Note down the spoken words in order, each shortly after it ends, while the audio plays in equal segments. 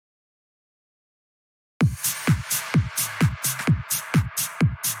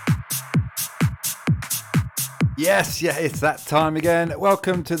Yes, it's that time again.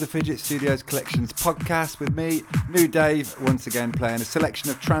 Welcome to the Fidget Studios Collections podcast with me, New Dave, once again playing a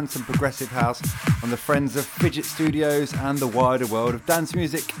selection of trance and progressive house on the Friends of Fidget Studios and the wider world of dance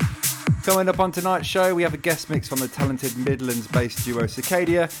music. Coming up on tonight's show, we have a guest mix from the talented Midlands-based duo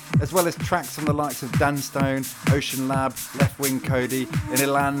Sikadia, as well as tracks from the likes of Danstone, Ocean Lab, Left Wing Cody,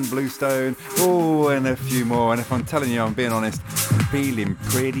 Inniland, Bluestone, and a few more. And if I'm telling you, I'm being honest, I'm feeling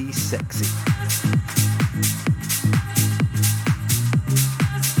pretty sexy.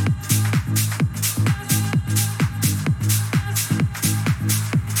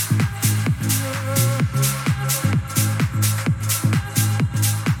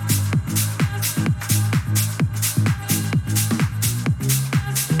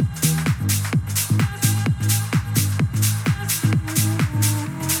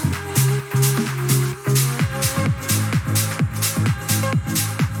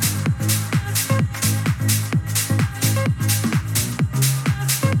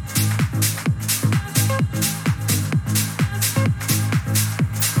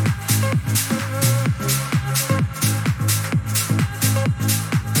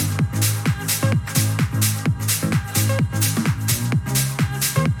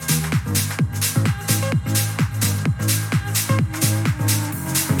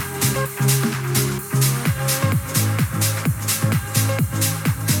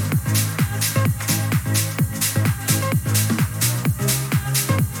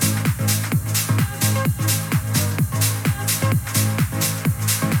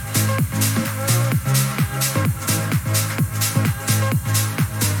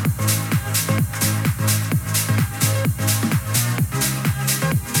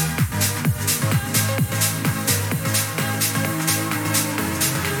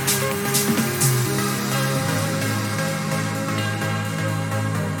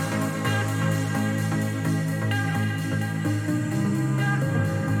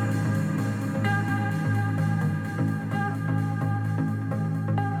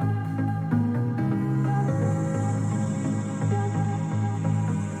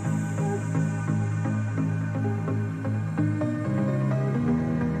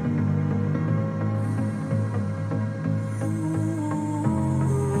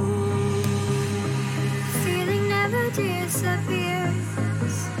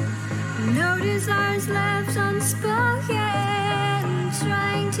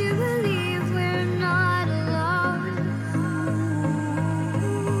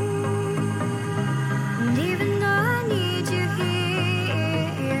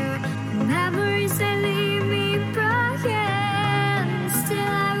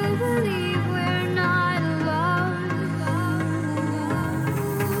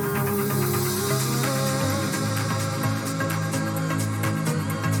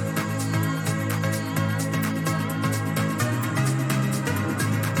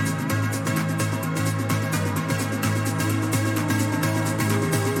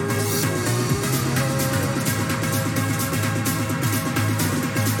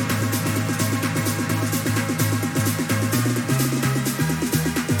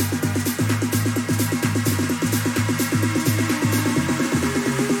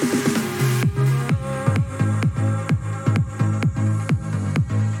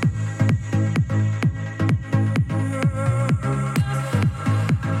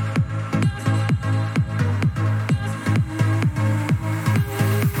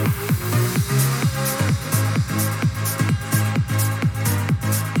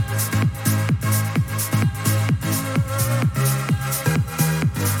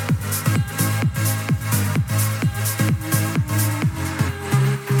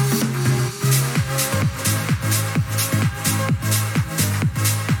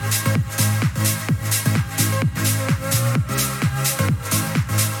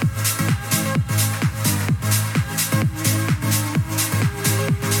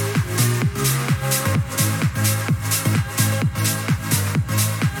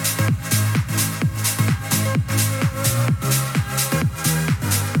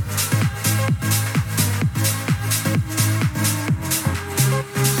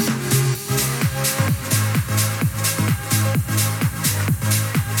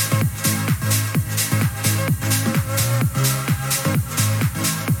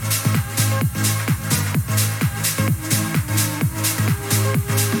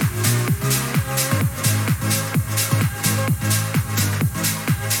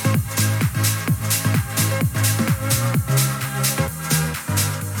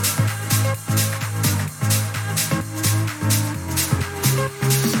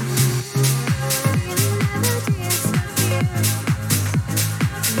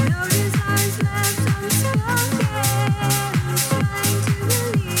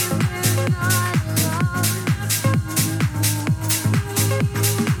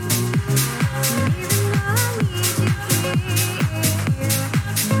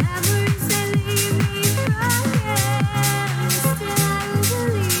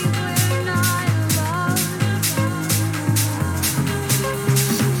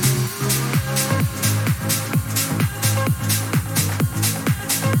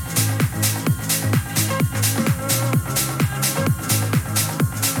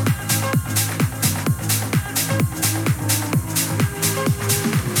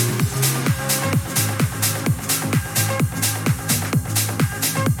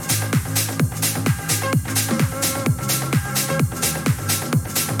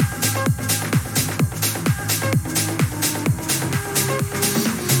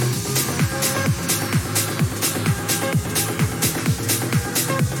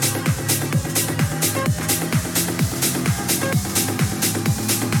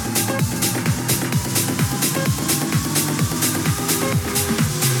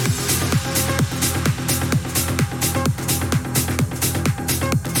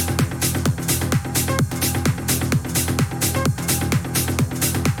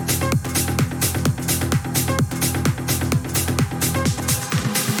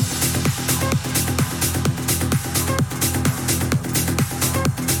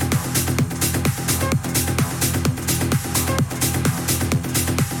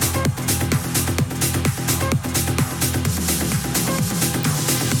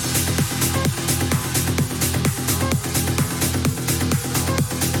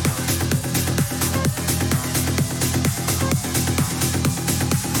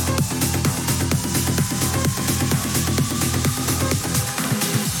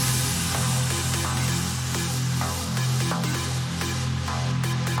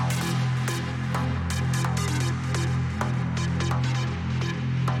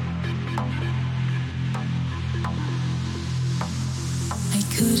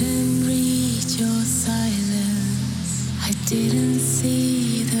 couldn't read your silence. I didn't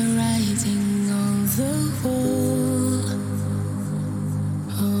see the writing on the wall.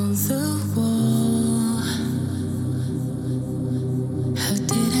 On the wall. How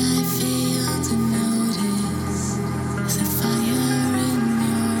did I fail to notice the fire in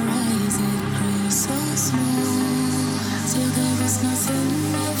your eyes? It grew so small till there was nothing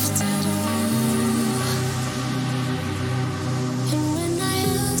left at all. And when I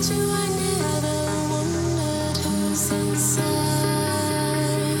held you, I never wondered who's inside,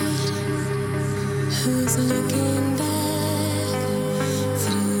 who's looking back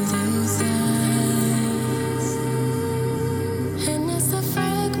through those eyes. And as the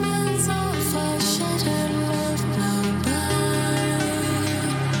fragments of our shattered love blow by,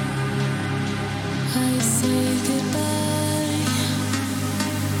 I say goodbye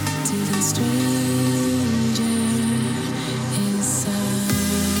to the stranger inside.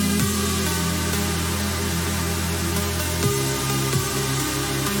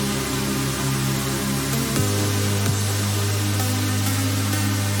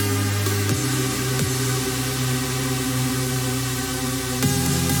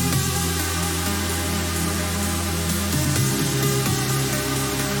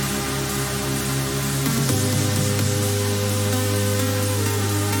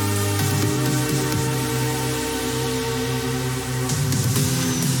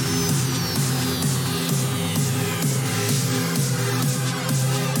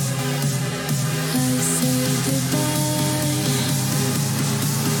 I say goodbye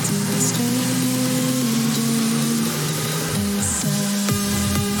to the stranger inside.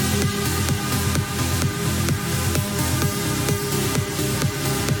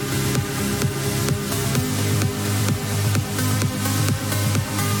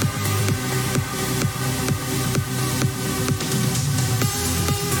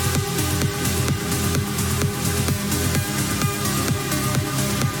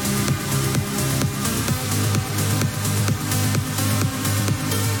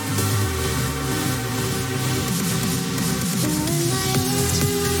 And when I held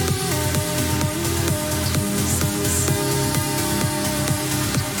you, I never wondered who's inside,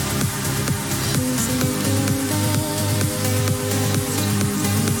 who's looking back through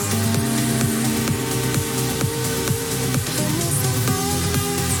those eyes. And as the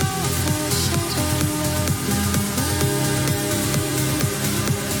fragments of our shattered love blow by,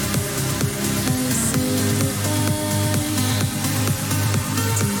 I say goodbye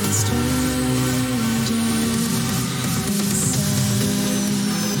to the stranger inside.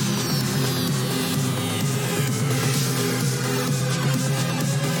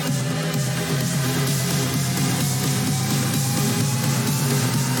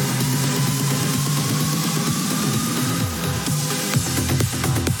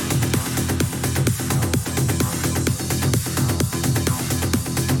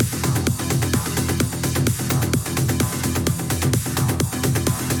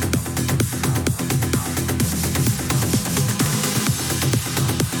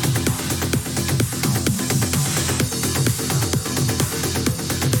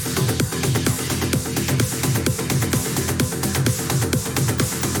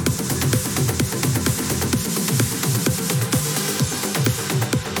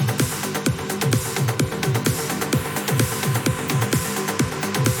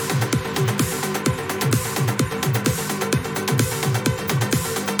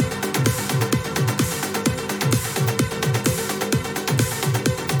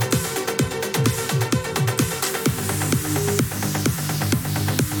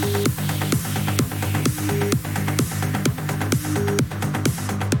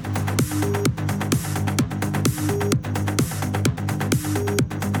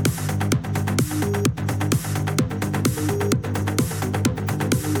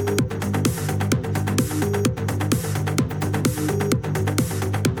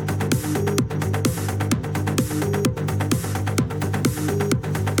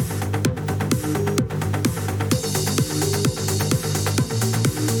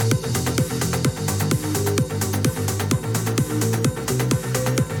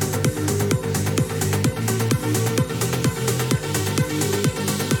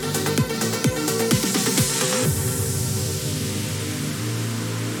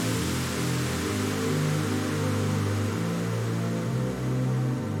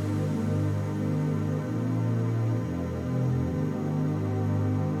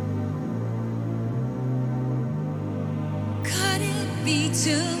 Could it be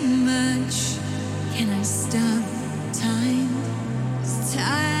too much? Can I stop time? 'Cause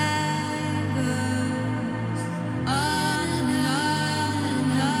time goes on and on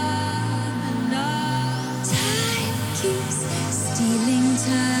and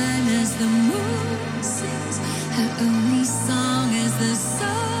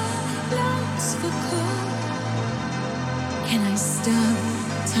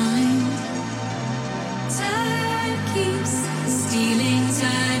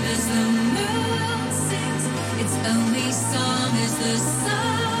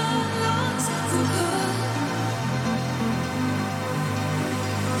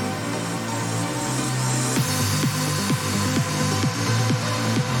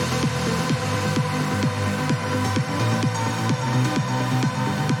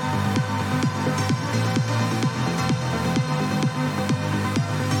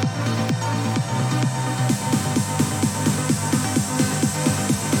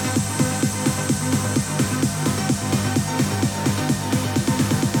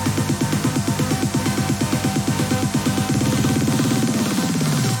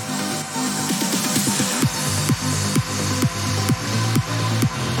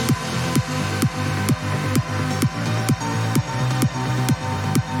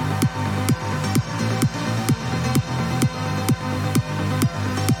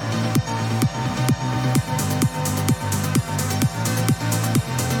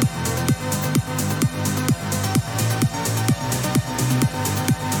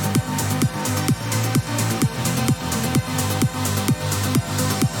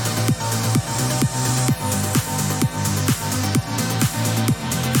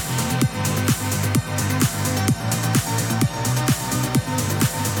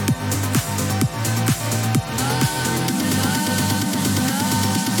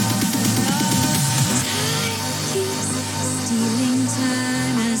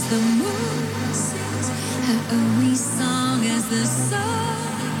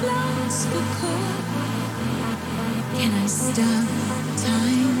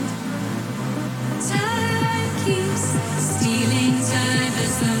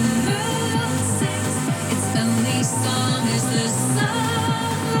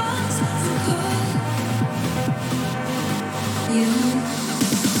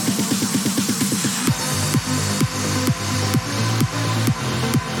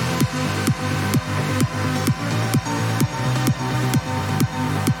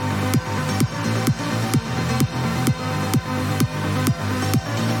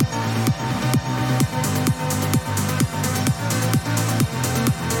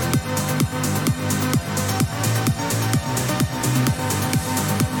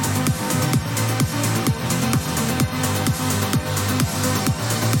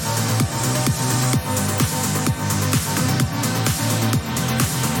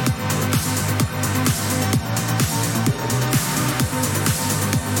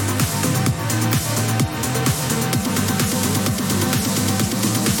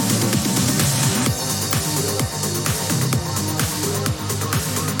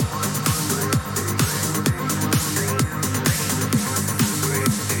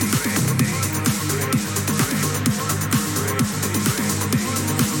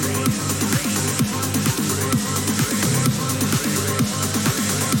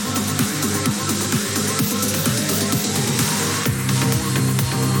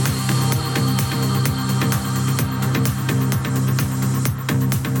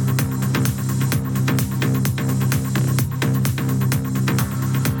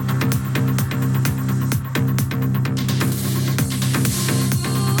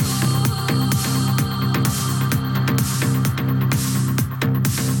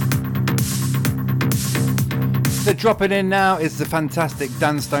So dropping in now is the fantastic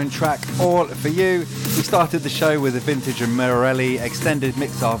Danstone track, All For You. We started the show with a vintage and Morelli extended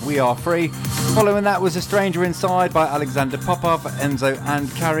mix of We Are Free. Following that was A Stranger Inside by Alexander Popov, Enzo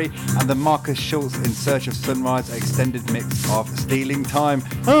and Carrie, and the Marcus Schultz In Search of Sunrise extended mix of Stealing Time.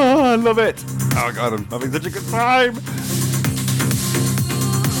 Oh, I love it. Oh God, I'm having such a good time.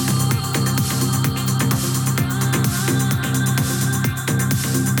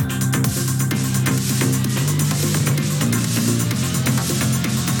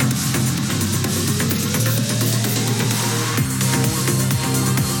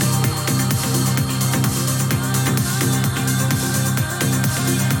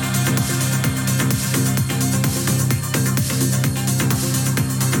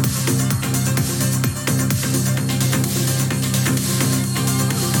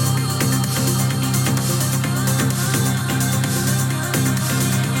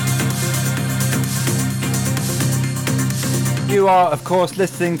 You are, of course,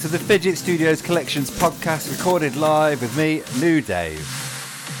 listening to the Fidget Studios Collections podcast, recorded live with me, New Dave.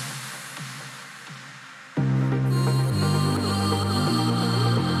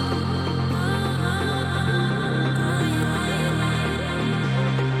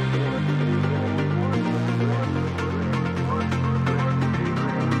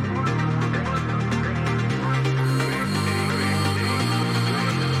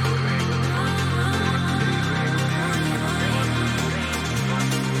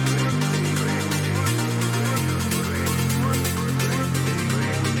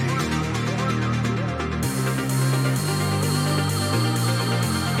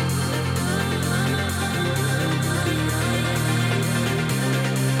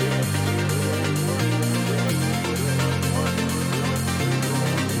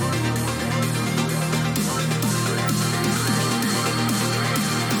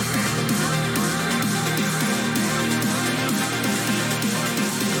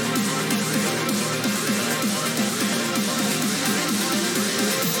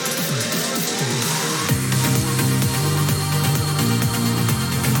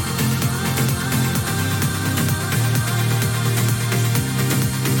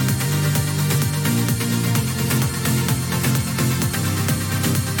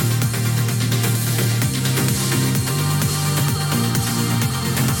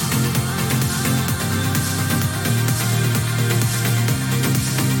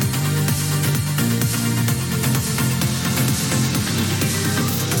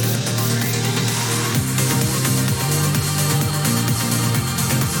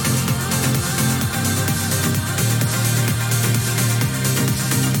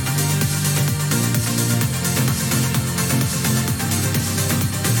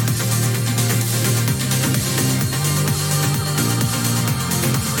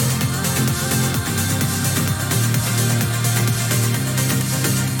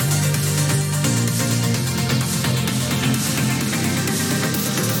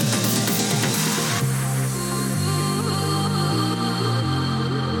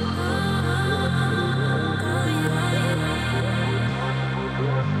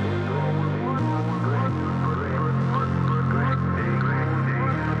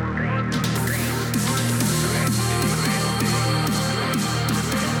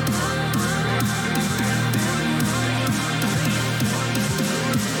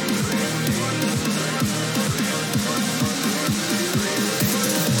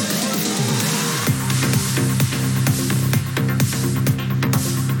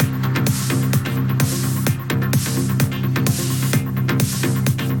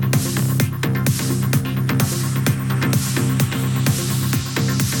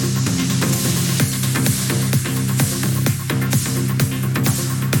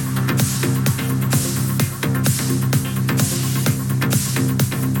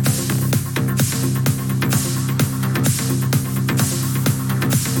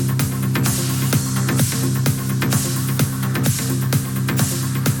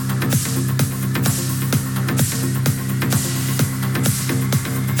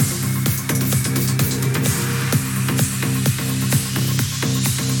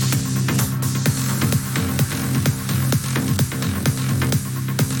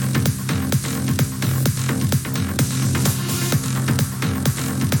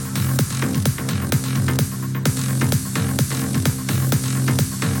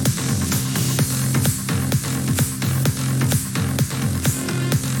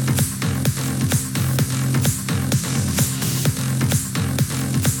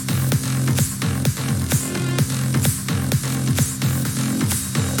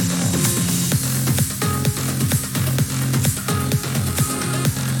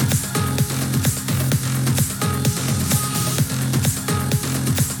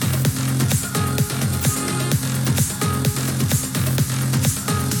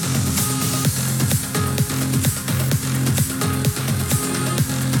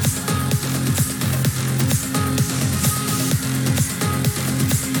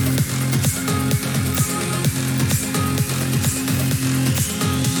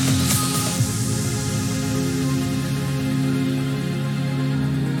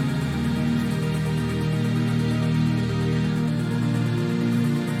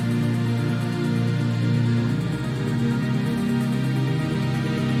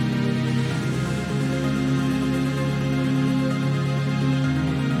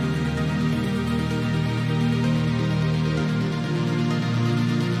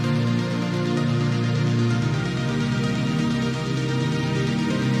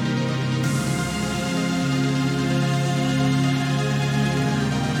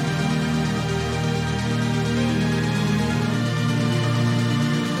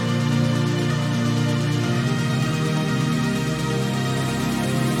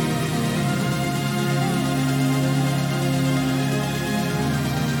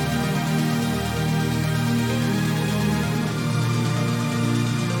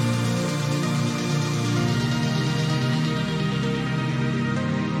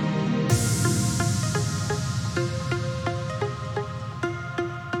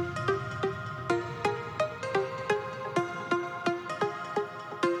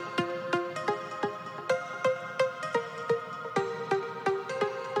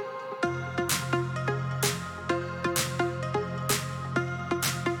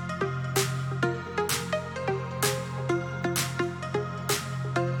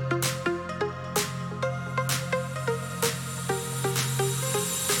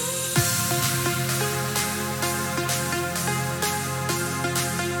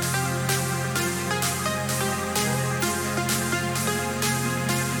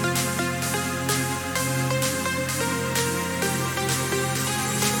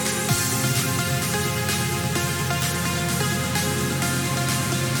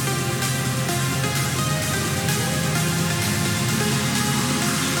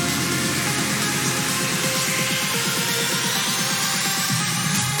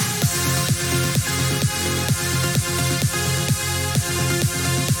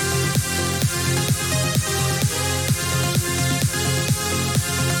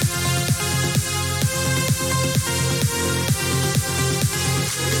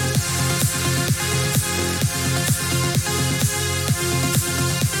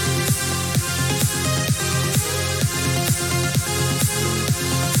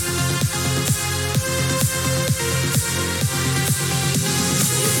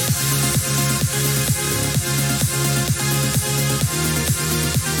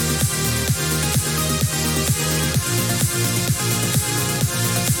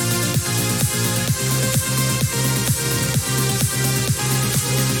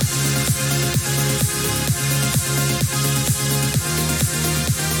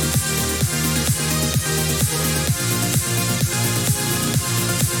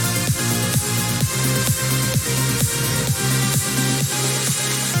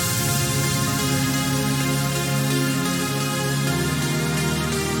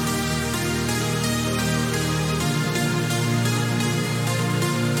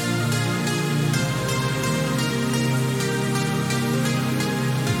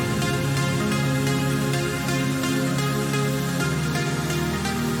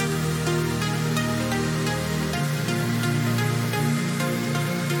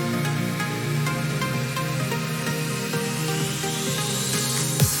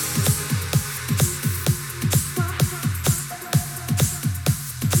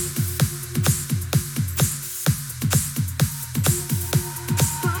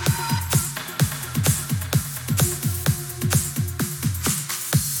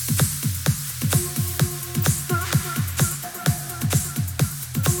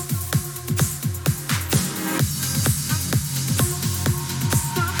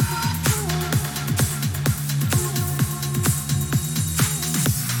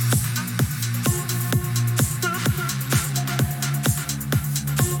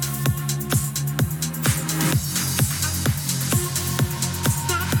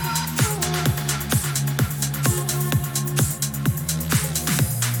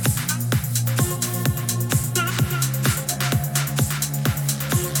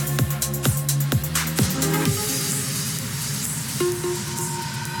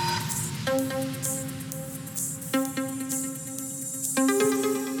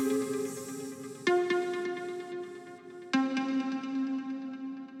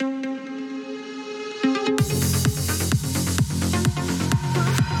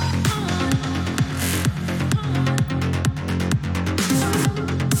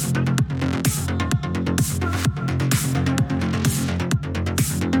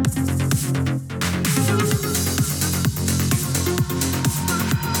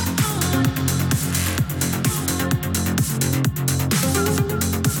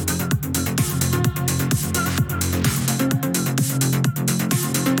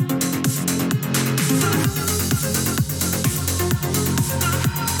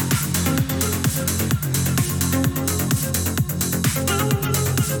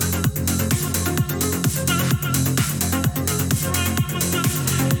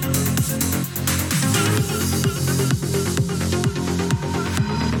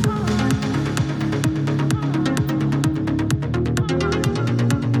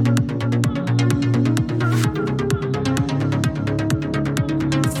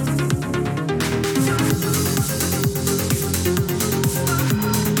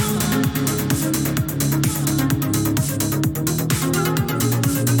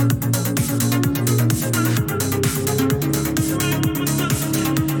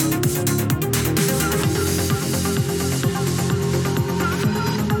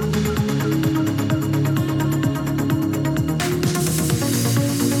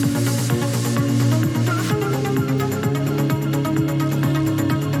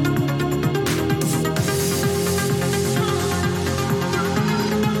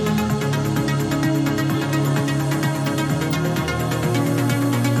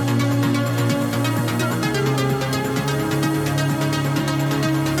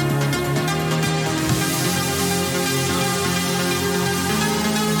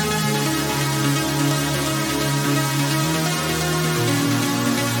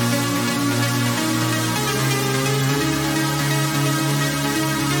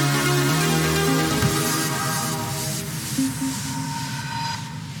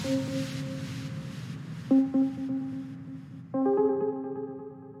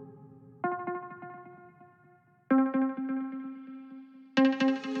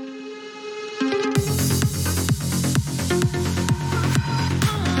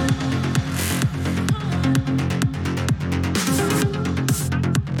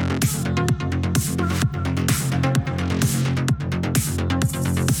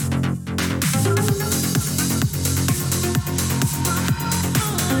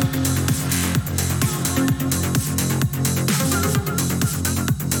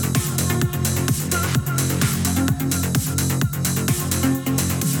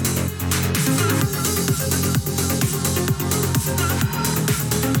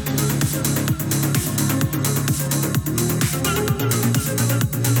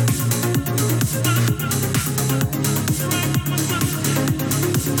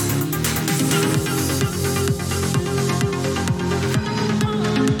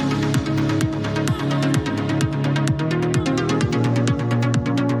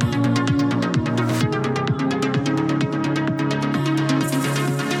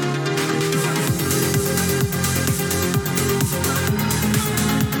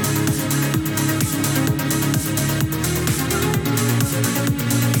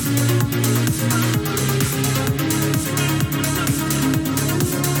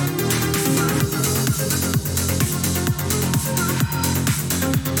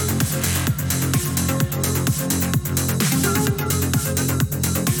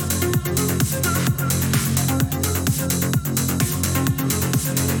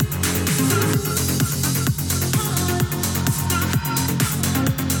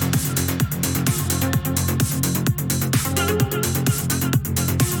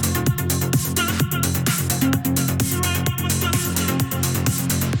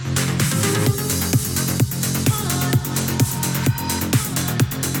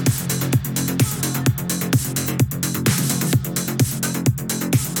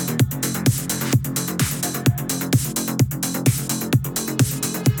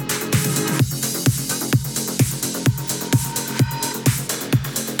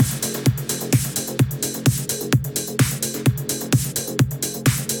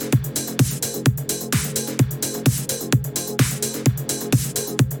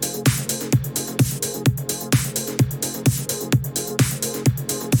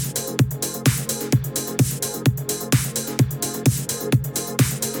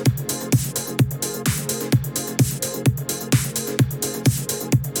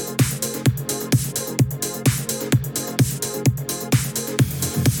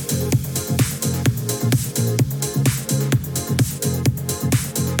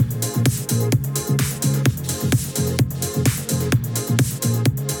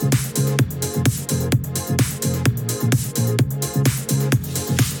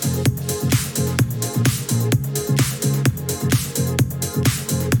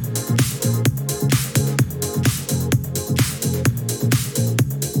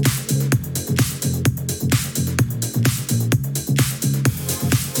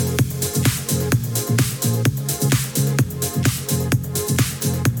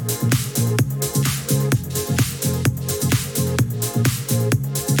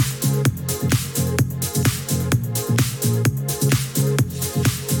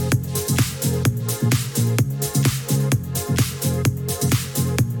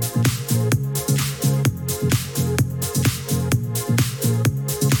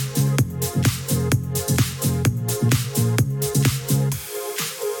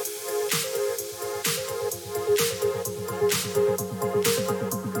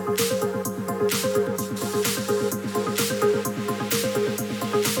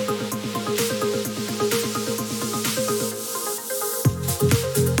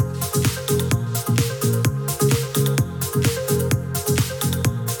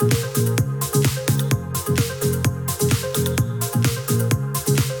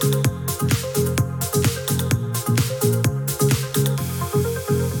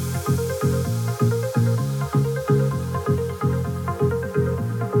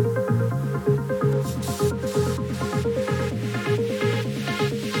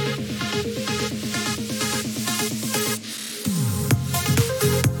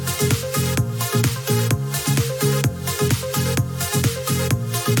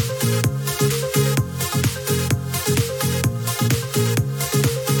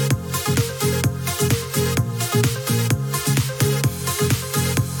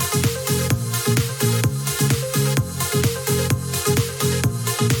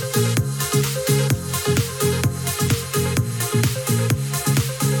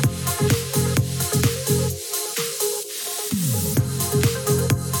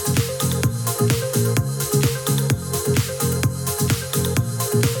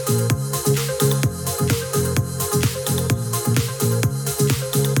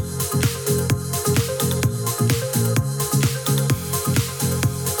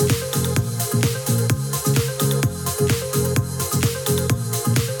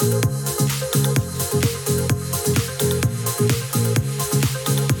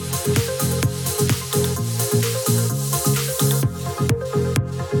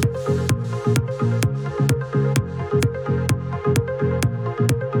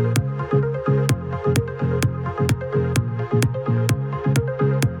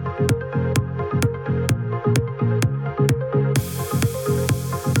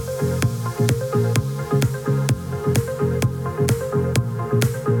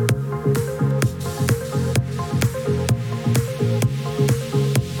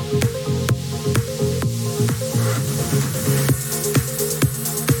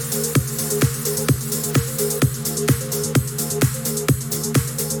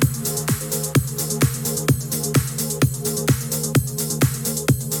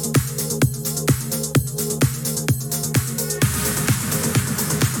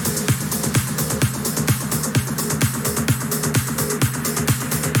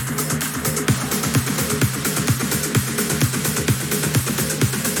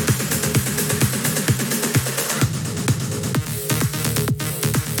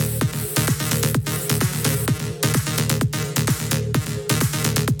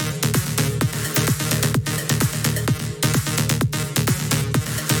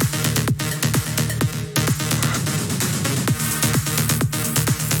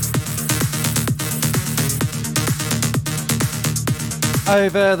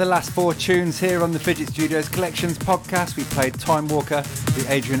 Over the last 4 tunes here on the Fidget Studios Collections podcast, we played Time Walker, the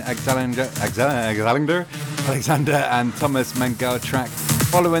Adrian Alexander and Thomas Mangel track.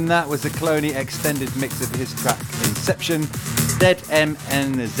 Following that was the Cloney extended mix of his track Inception, ZMNZNMK,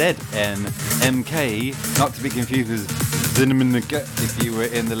 not to be confused with Zinnemannuka if you were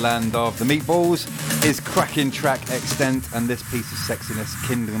in the land of the meatballs, his cracking track Extent, and this piece of sexiness,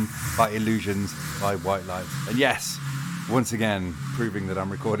 Kingdom by Illusions by White Light. And yes, once again, proving that I'm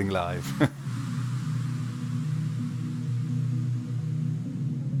recording live.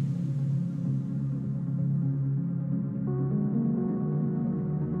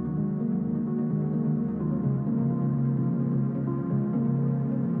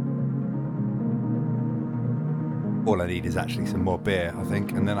 All I need is actually some more beer, I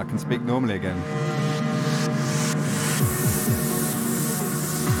think, and then I can speak normally again.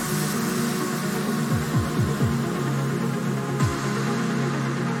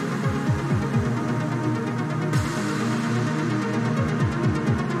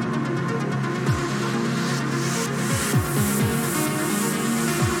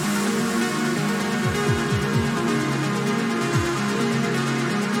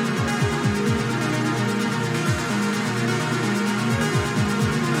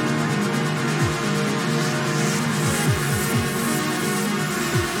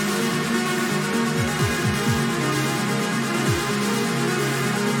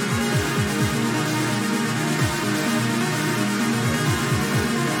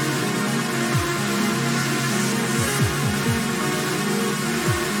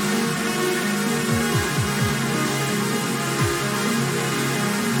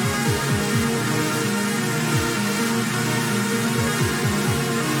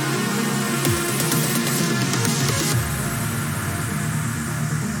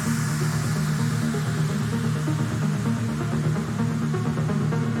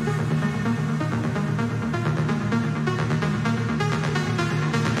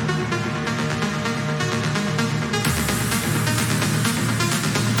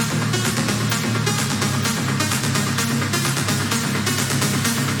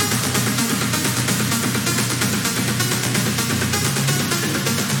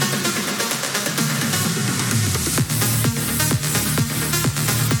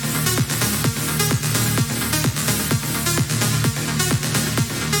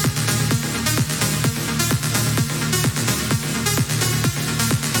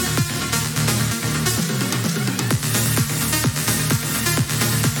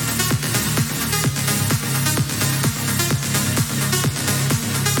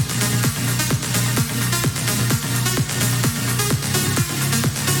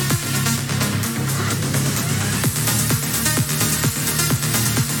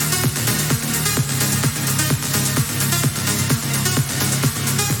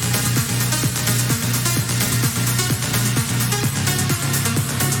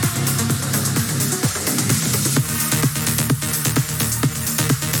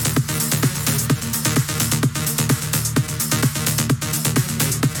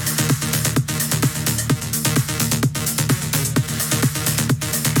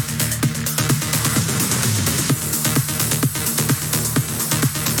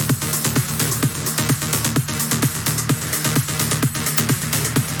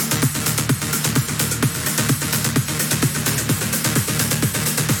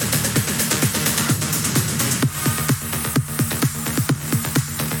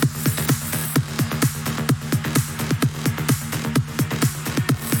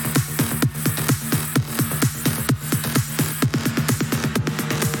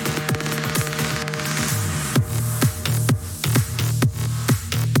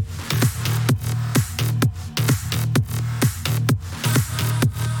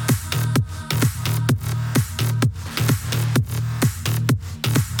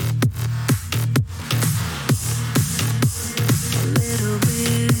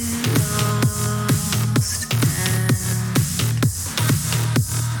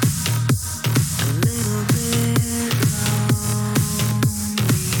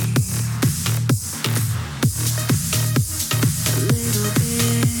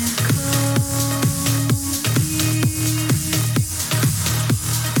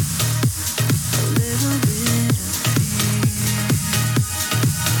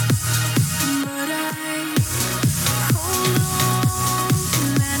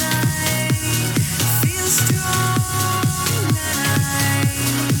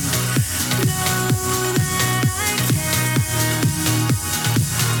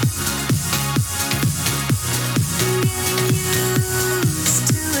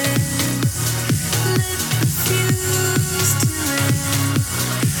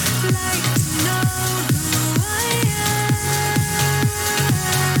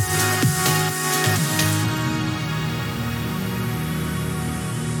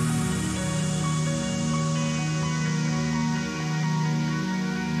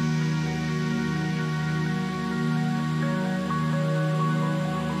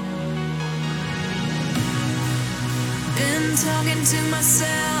 talking to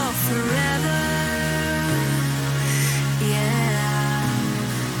myself forever. Yeah.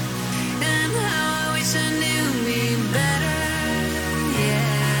 And how I wish I knew me better.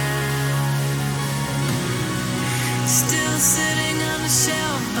 Yeah. Still sitting on the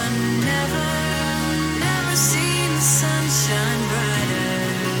shelf, but never seen the sunshine brighter.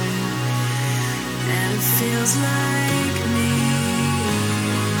 And it feels like me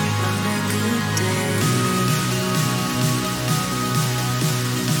on a good day.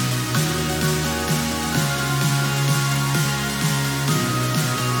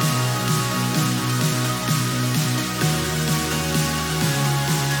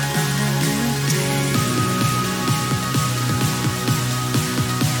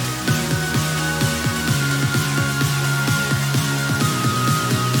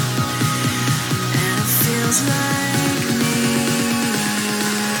 Like me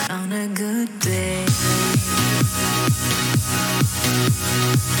on a good day.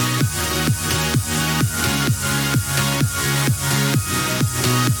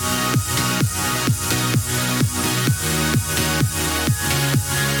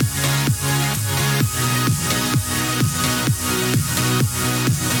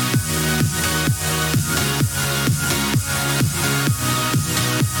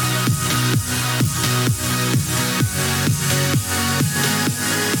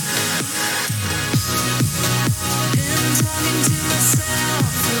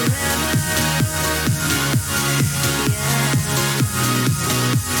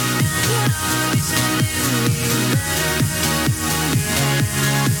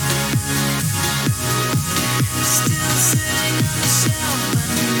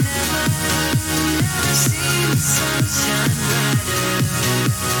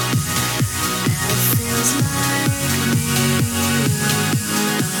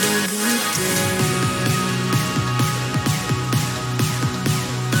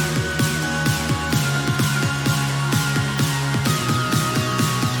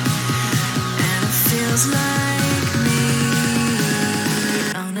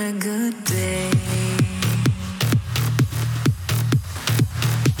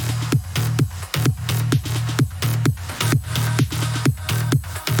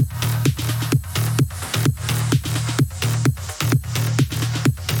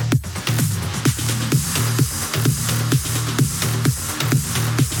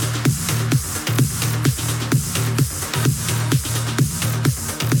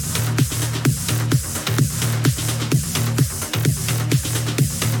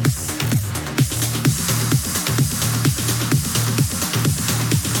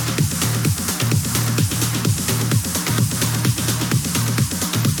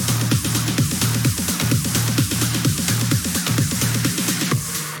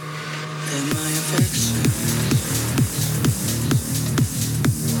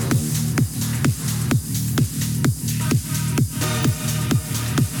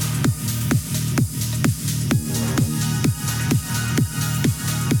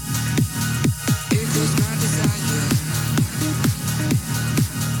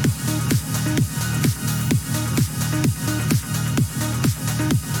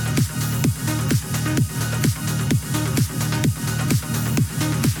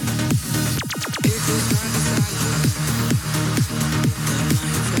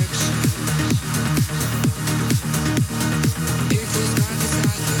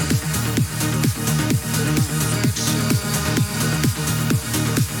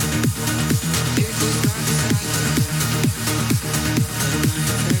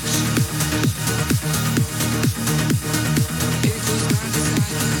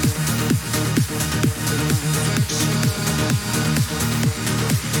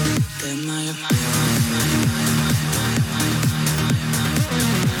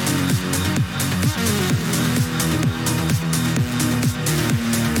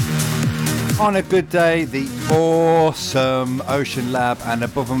 On a Good Day, the awesome Ocean Lab and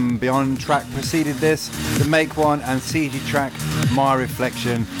Above and Beyond track preceded this. The Make One and CG track, My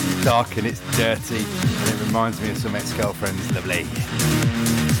Reflection, dark and it's dirty. And it reminds me of some ex-girlfriends, lovely.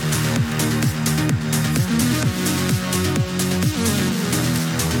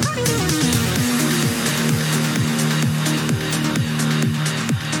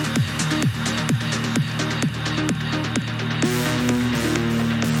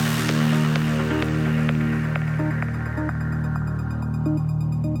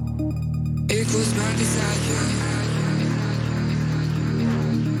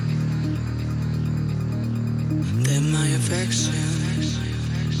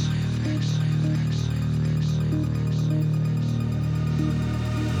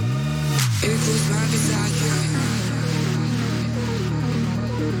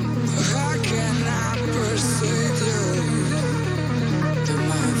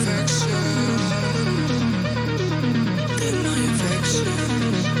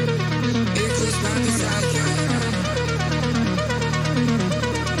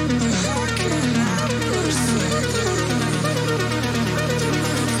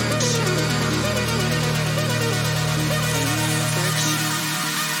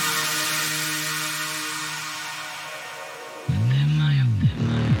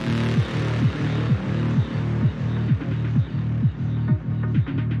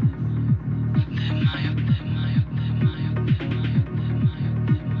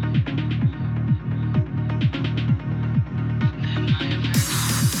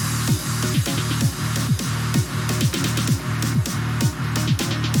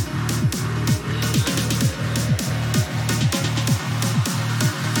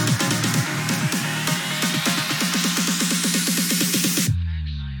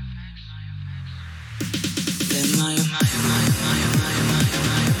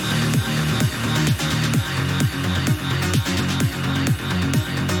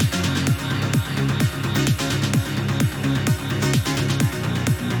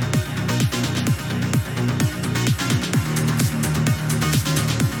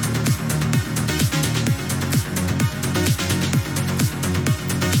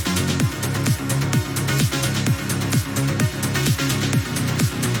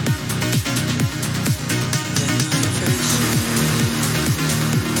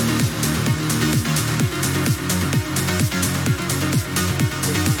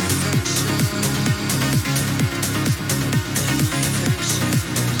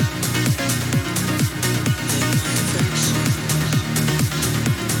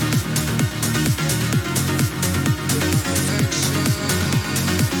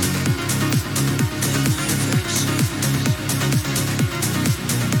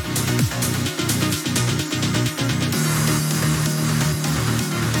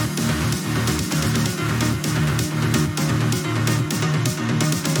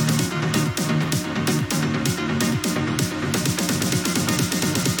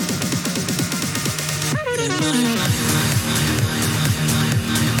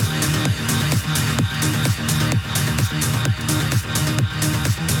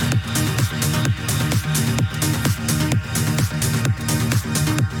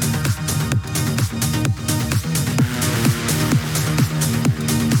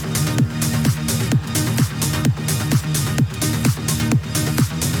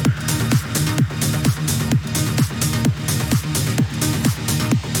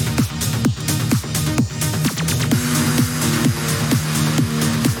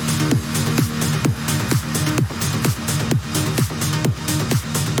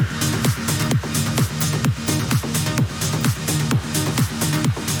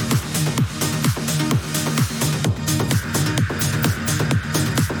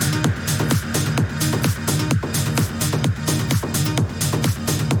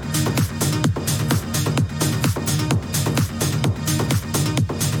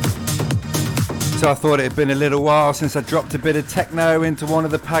 So I thought it had been a little while since I dropped a bit of techno into one of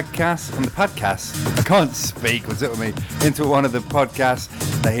the podcasts. I can't speak, what's it with me? Into one of the podcasts.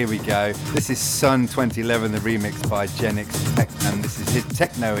 So here we go. This is Sun 2011, the remix by Genix Tech, and this is his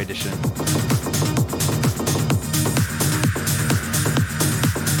techno edition.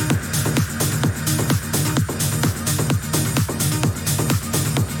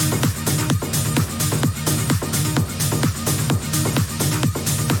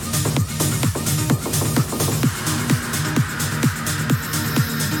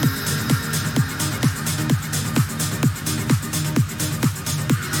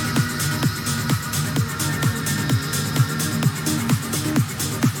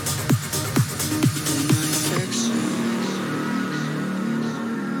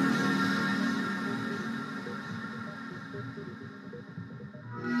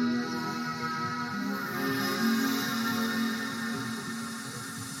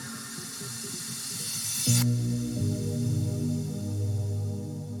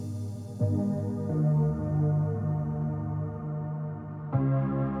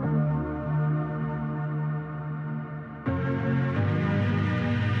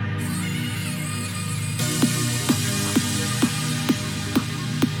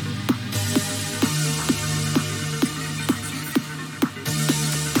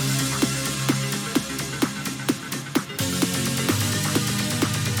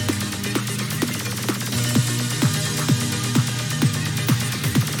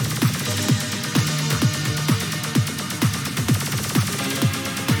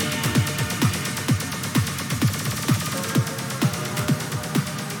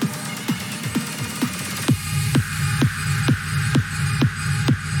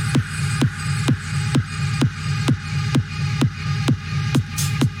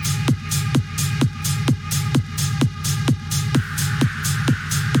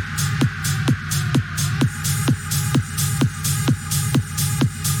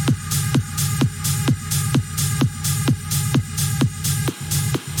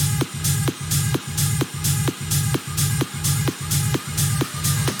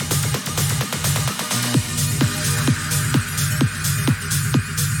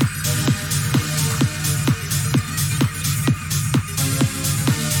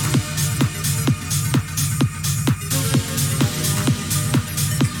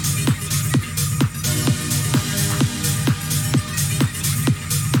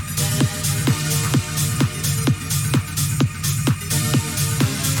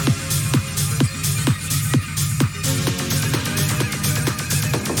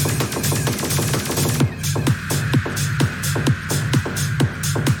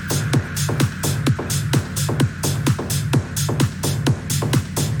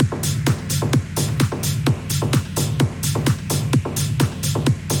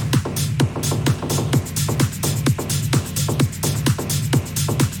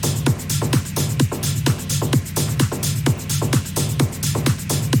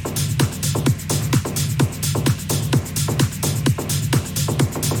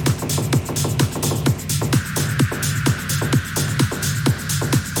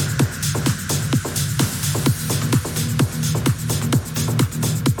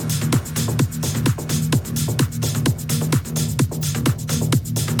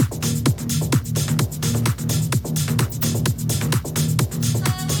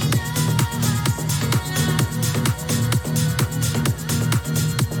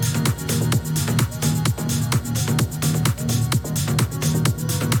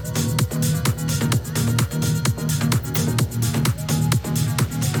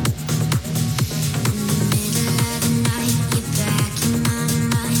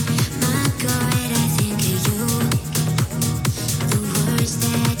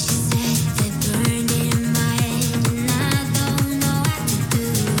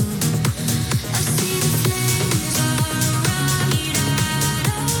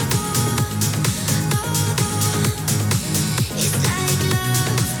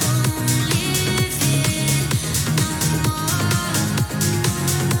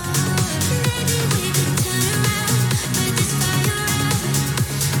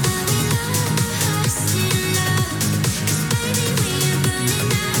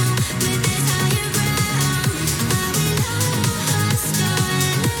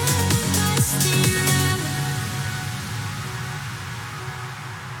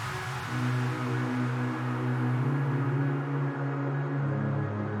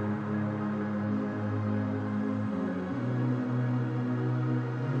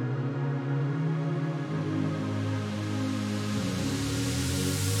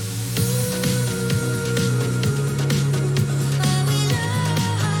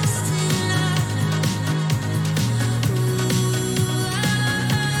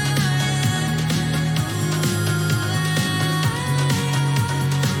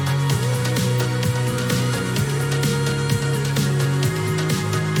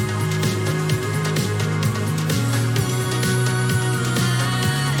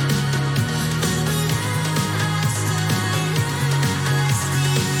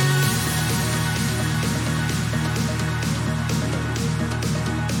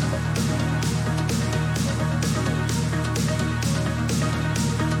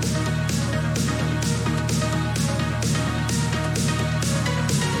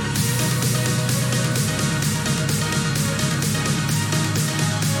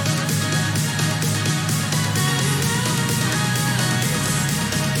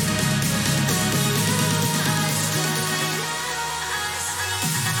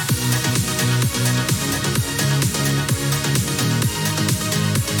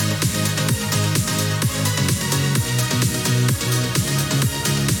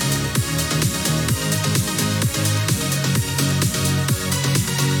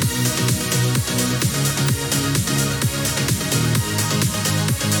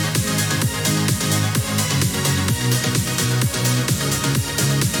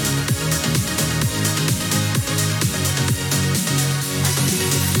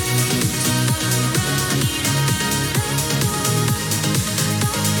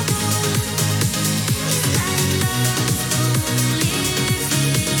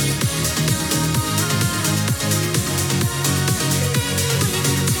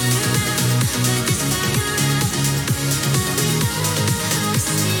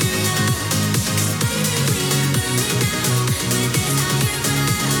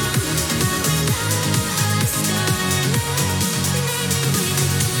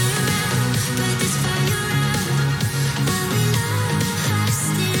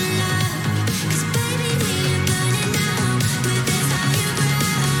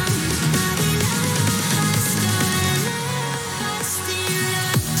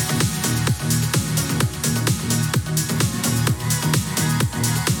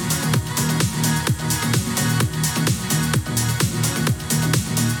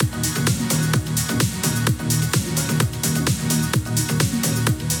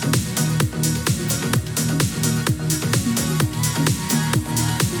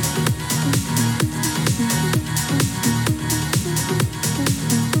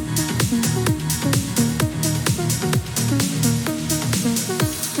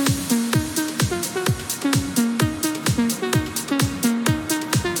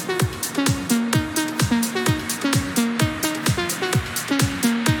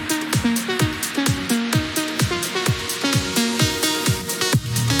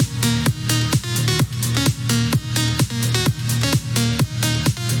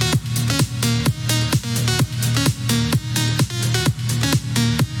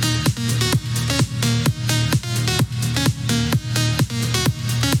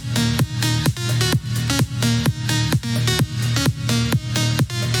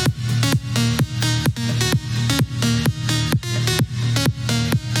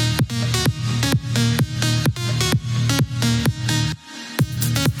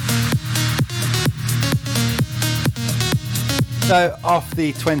 So, off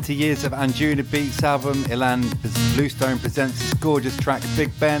the 20 Years of Anjuna Beats album, Ilan Bluestone presents his gorgeous track Big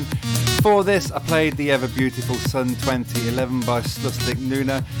Ben. Before this, I played the ever beautiful Sun 2011 by Slustik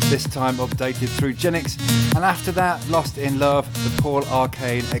Nuna, this time updated through Genix. And after that, Lost in Love, the Paul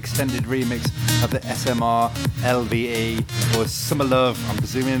Arcane extended remix of the SMR LVE, or Summer Love, I'm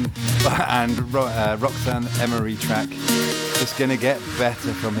presuming, and Roxanne Emery track. It's gonna get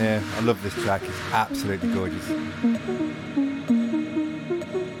better from here. I love this track, it's absolutely gorgeous.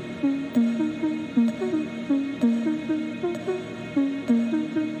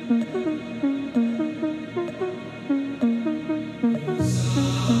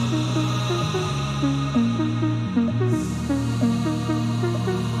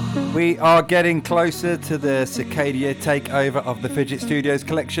 We are getting closer to the Sikadia takeover of the Fidget Studios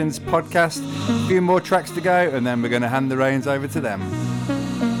Collections podcast. A few more tracks to go, and then we're going to hand the reins over to them.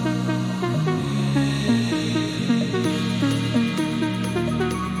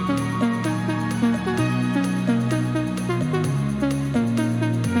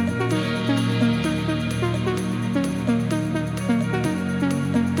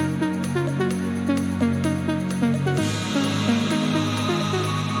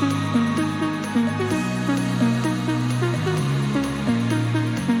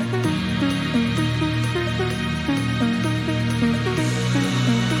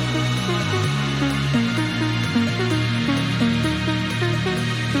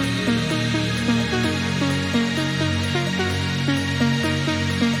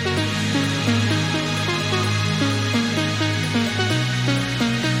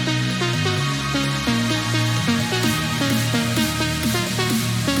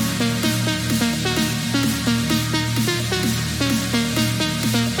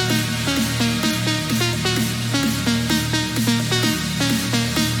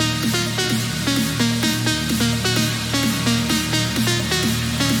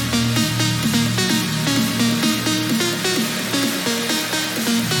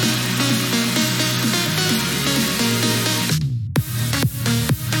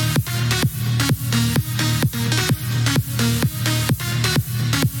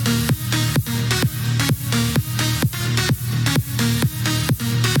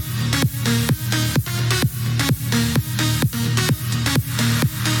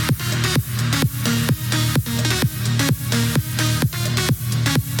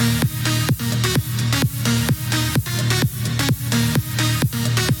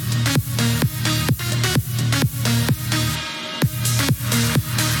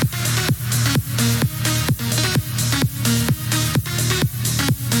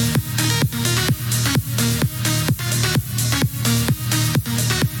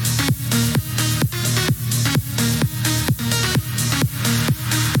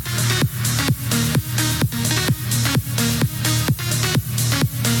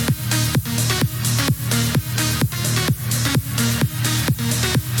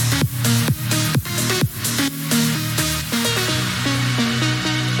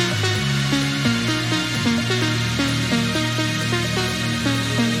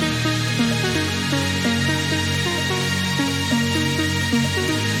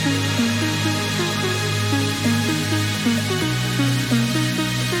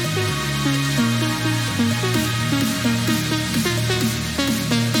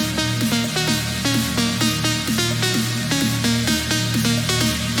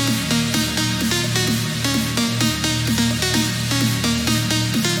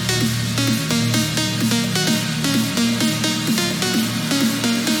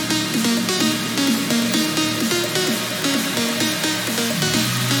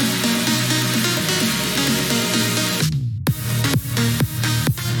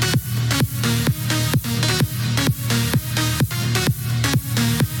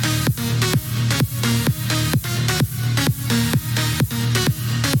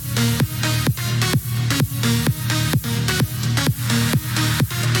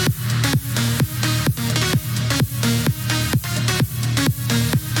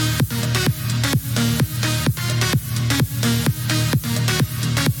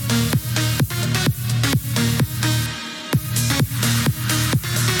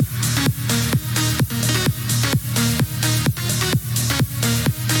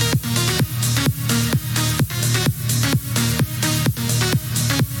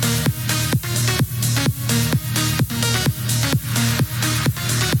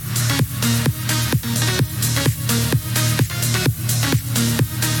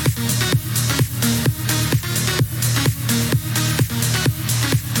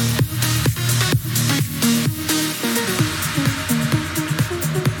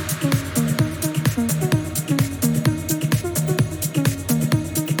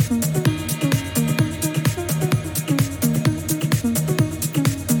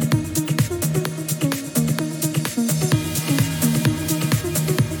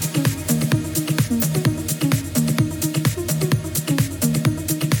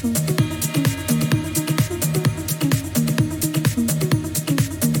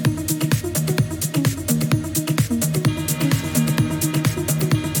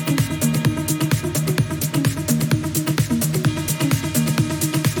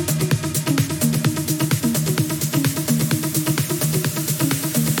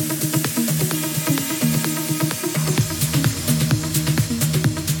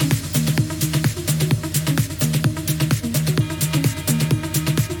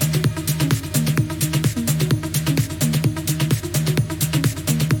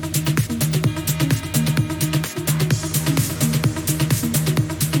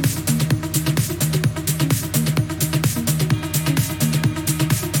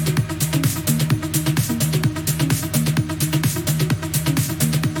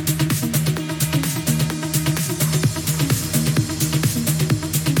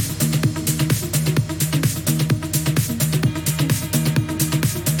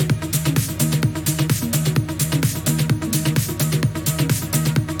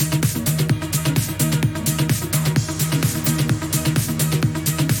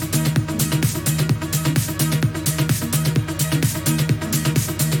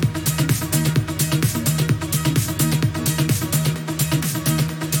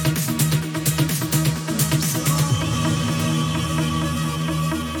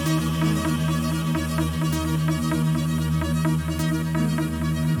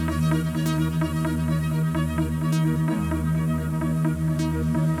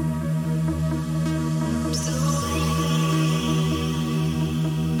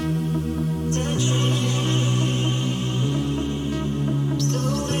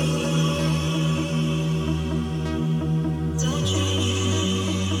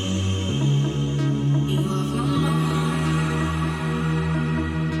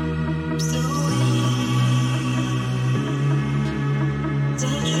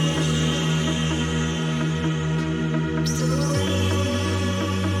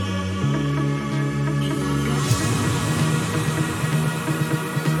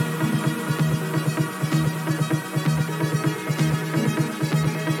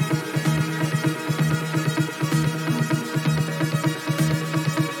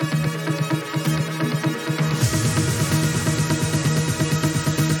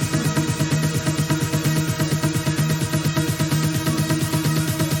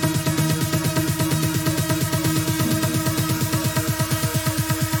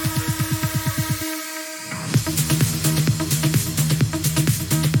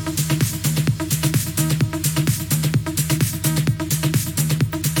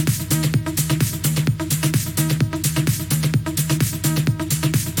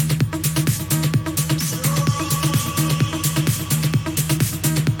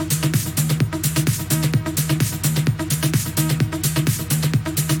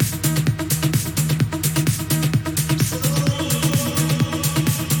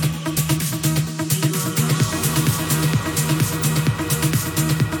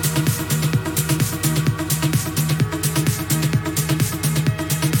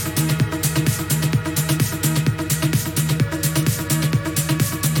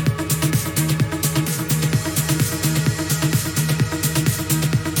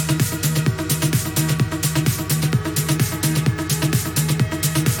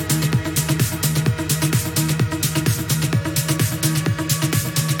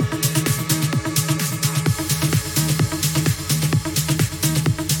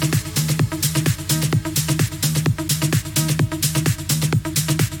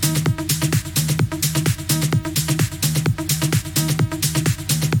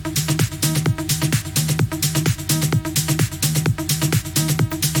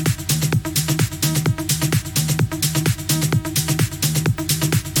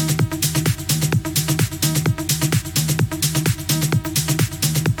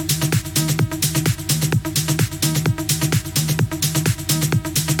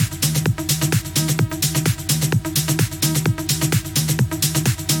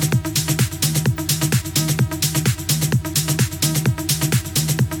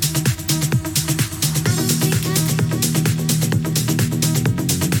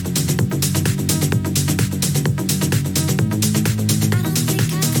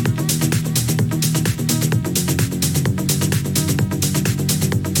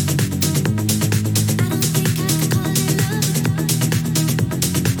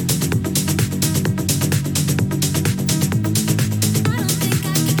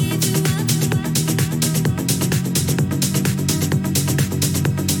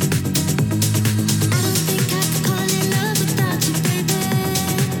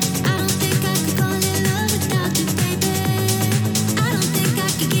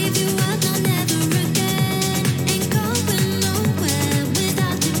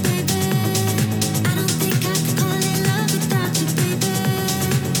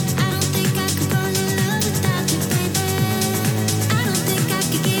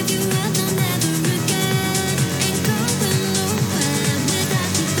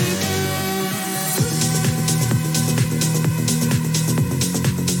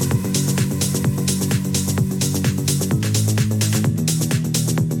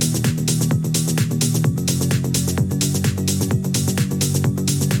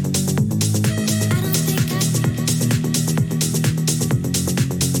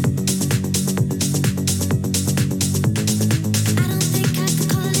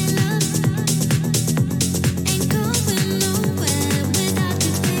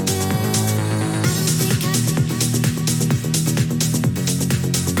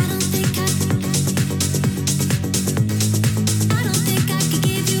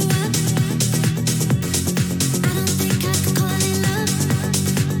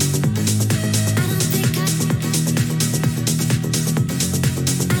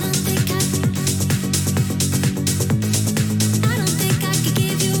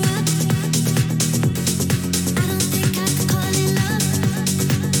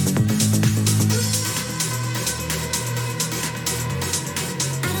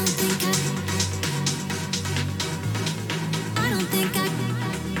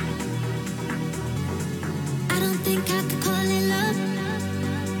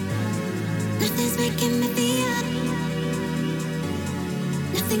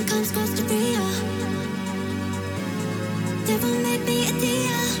 think I'm supposed to be a devil made me a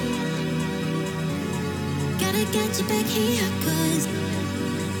deal. Gotta get you back here, 'cause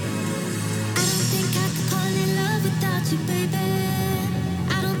I don't think I could call it love without you, baby.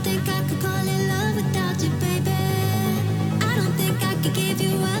 I don't think I could call it love without you, baby. I don't think I could give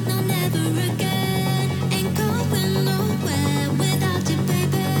you up, no, never again. Ain't going nowhere without you,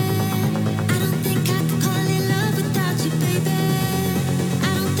 baby. I don't think I could call it love without you, baby.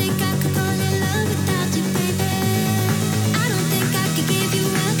 I don't think I could call it love without you, baby. I don't think I could give you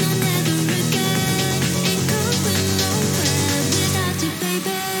up, no, never again. Ain't going nowhere without you,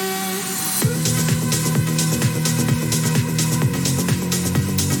 baby.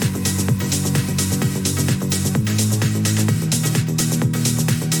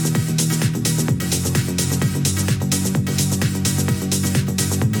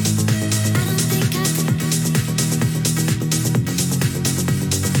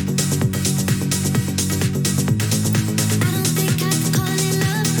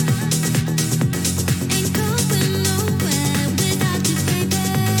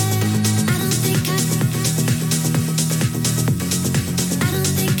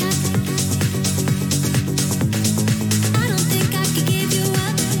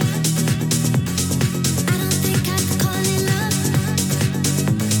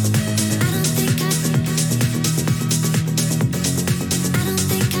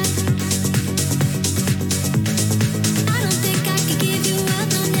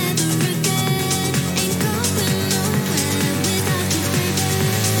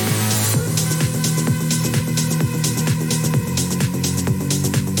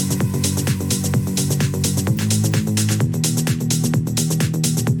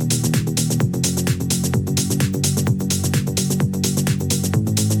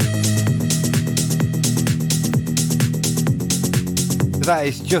 That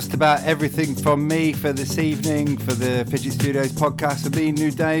is just about everything from me for this evening for the Fidget Studios podcast with me,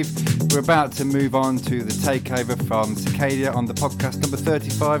 New Dave. We're about to move on to the takeover from Sikadia on the podcast number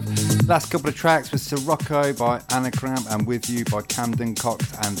 35. Last couple of tracks was Sirocco by Anagram and With You by Camden Cox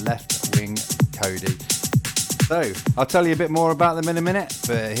and Left Wing Cody. So I'll tell you a bit more about them in a minute,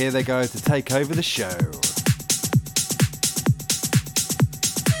 but here they go to take over the show.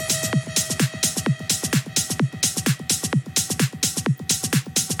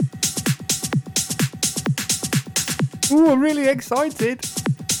 Ooh, I'm really excited.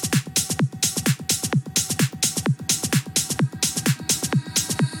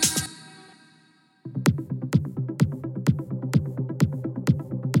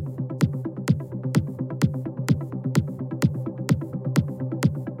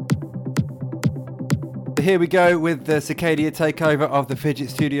 Here we go with the Sikadia takeover of the Fidget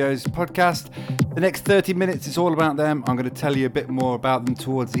Studios podcast. The next 30 minutes is all about them. I'm going to tell you a bit more about them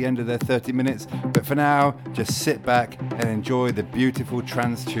towards the end of their 30 minutes. But for now, just sit back and enjoy the beautiful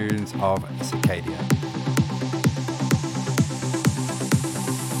trance tunes of Sikadia.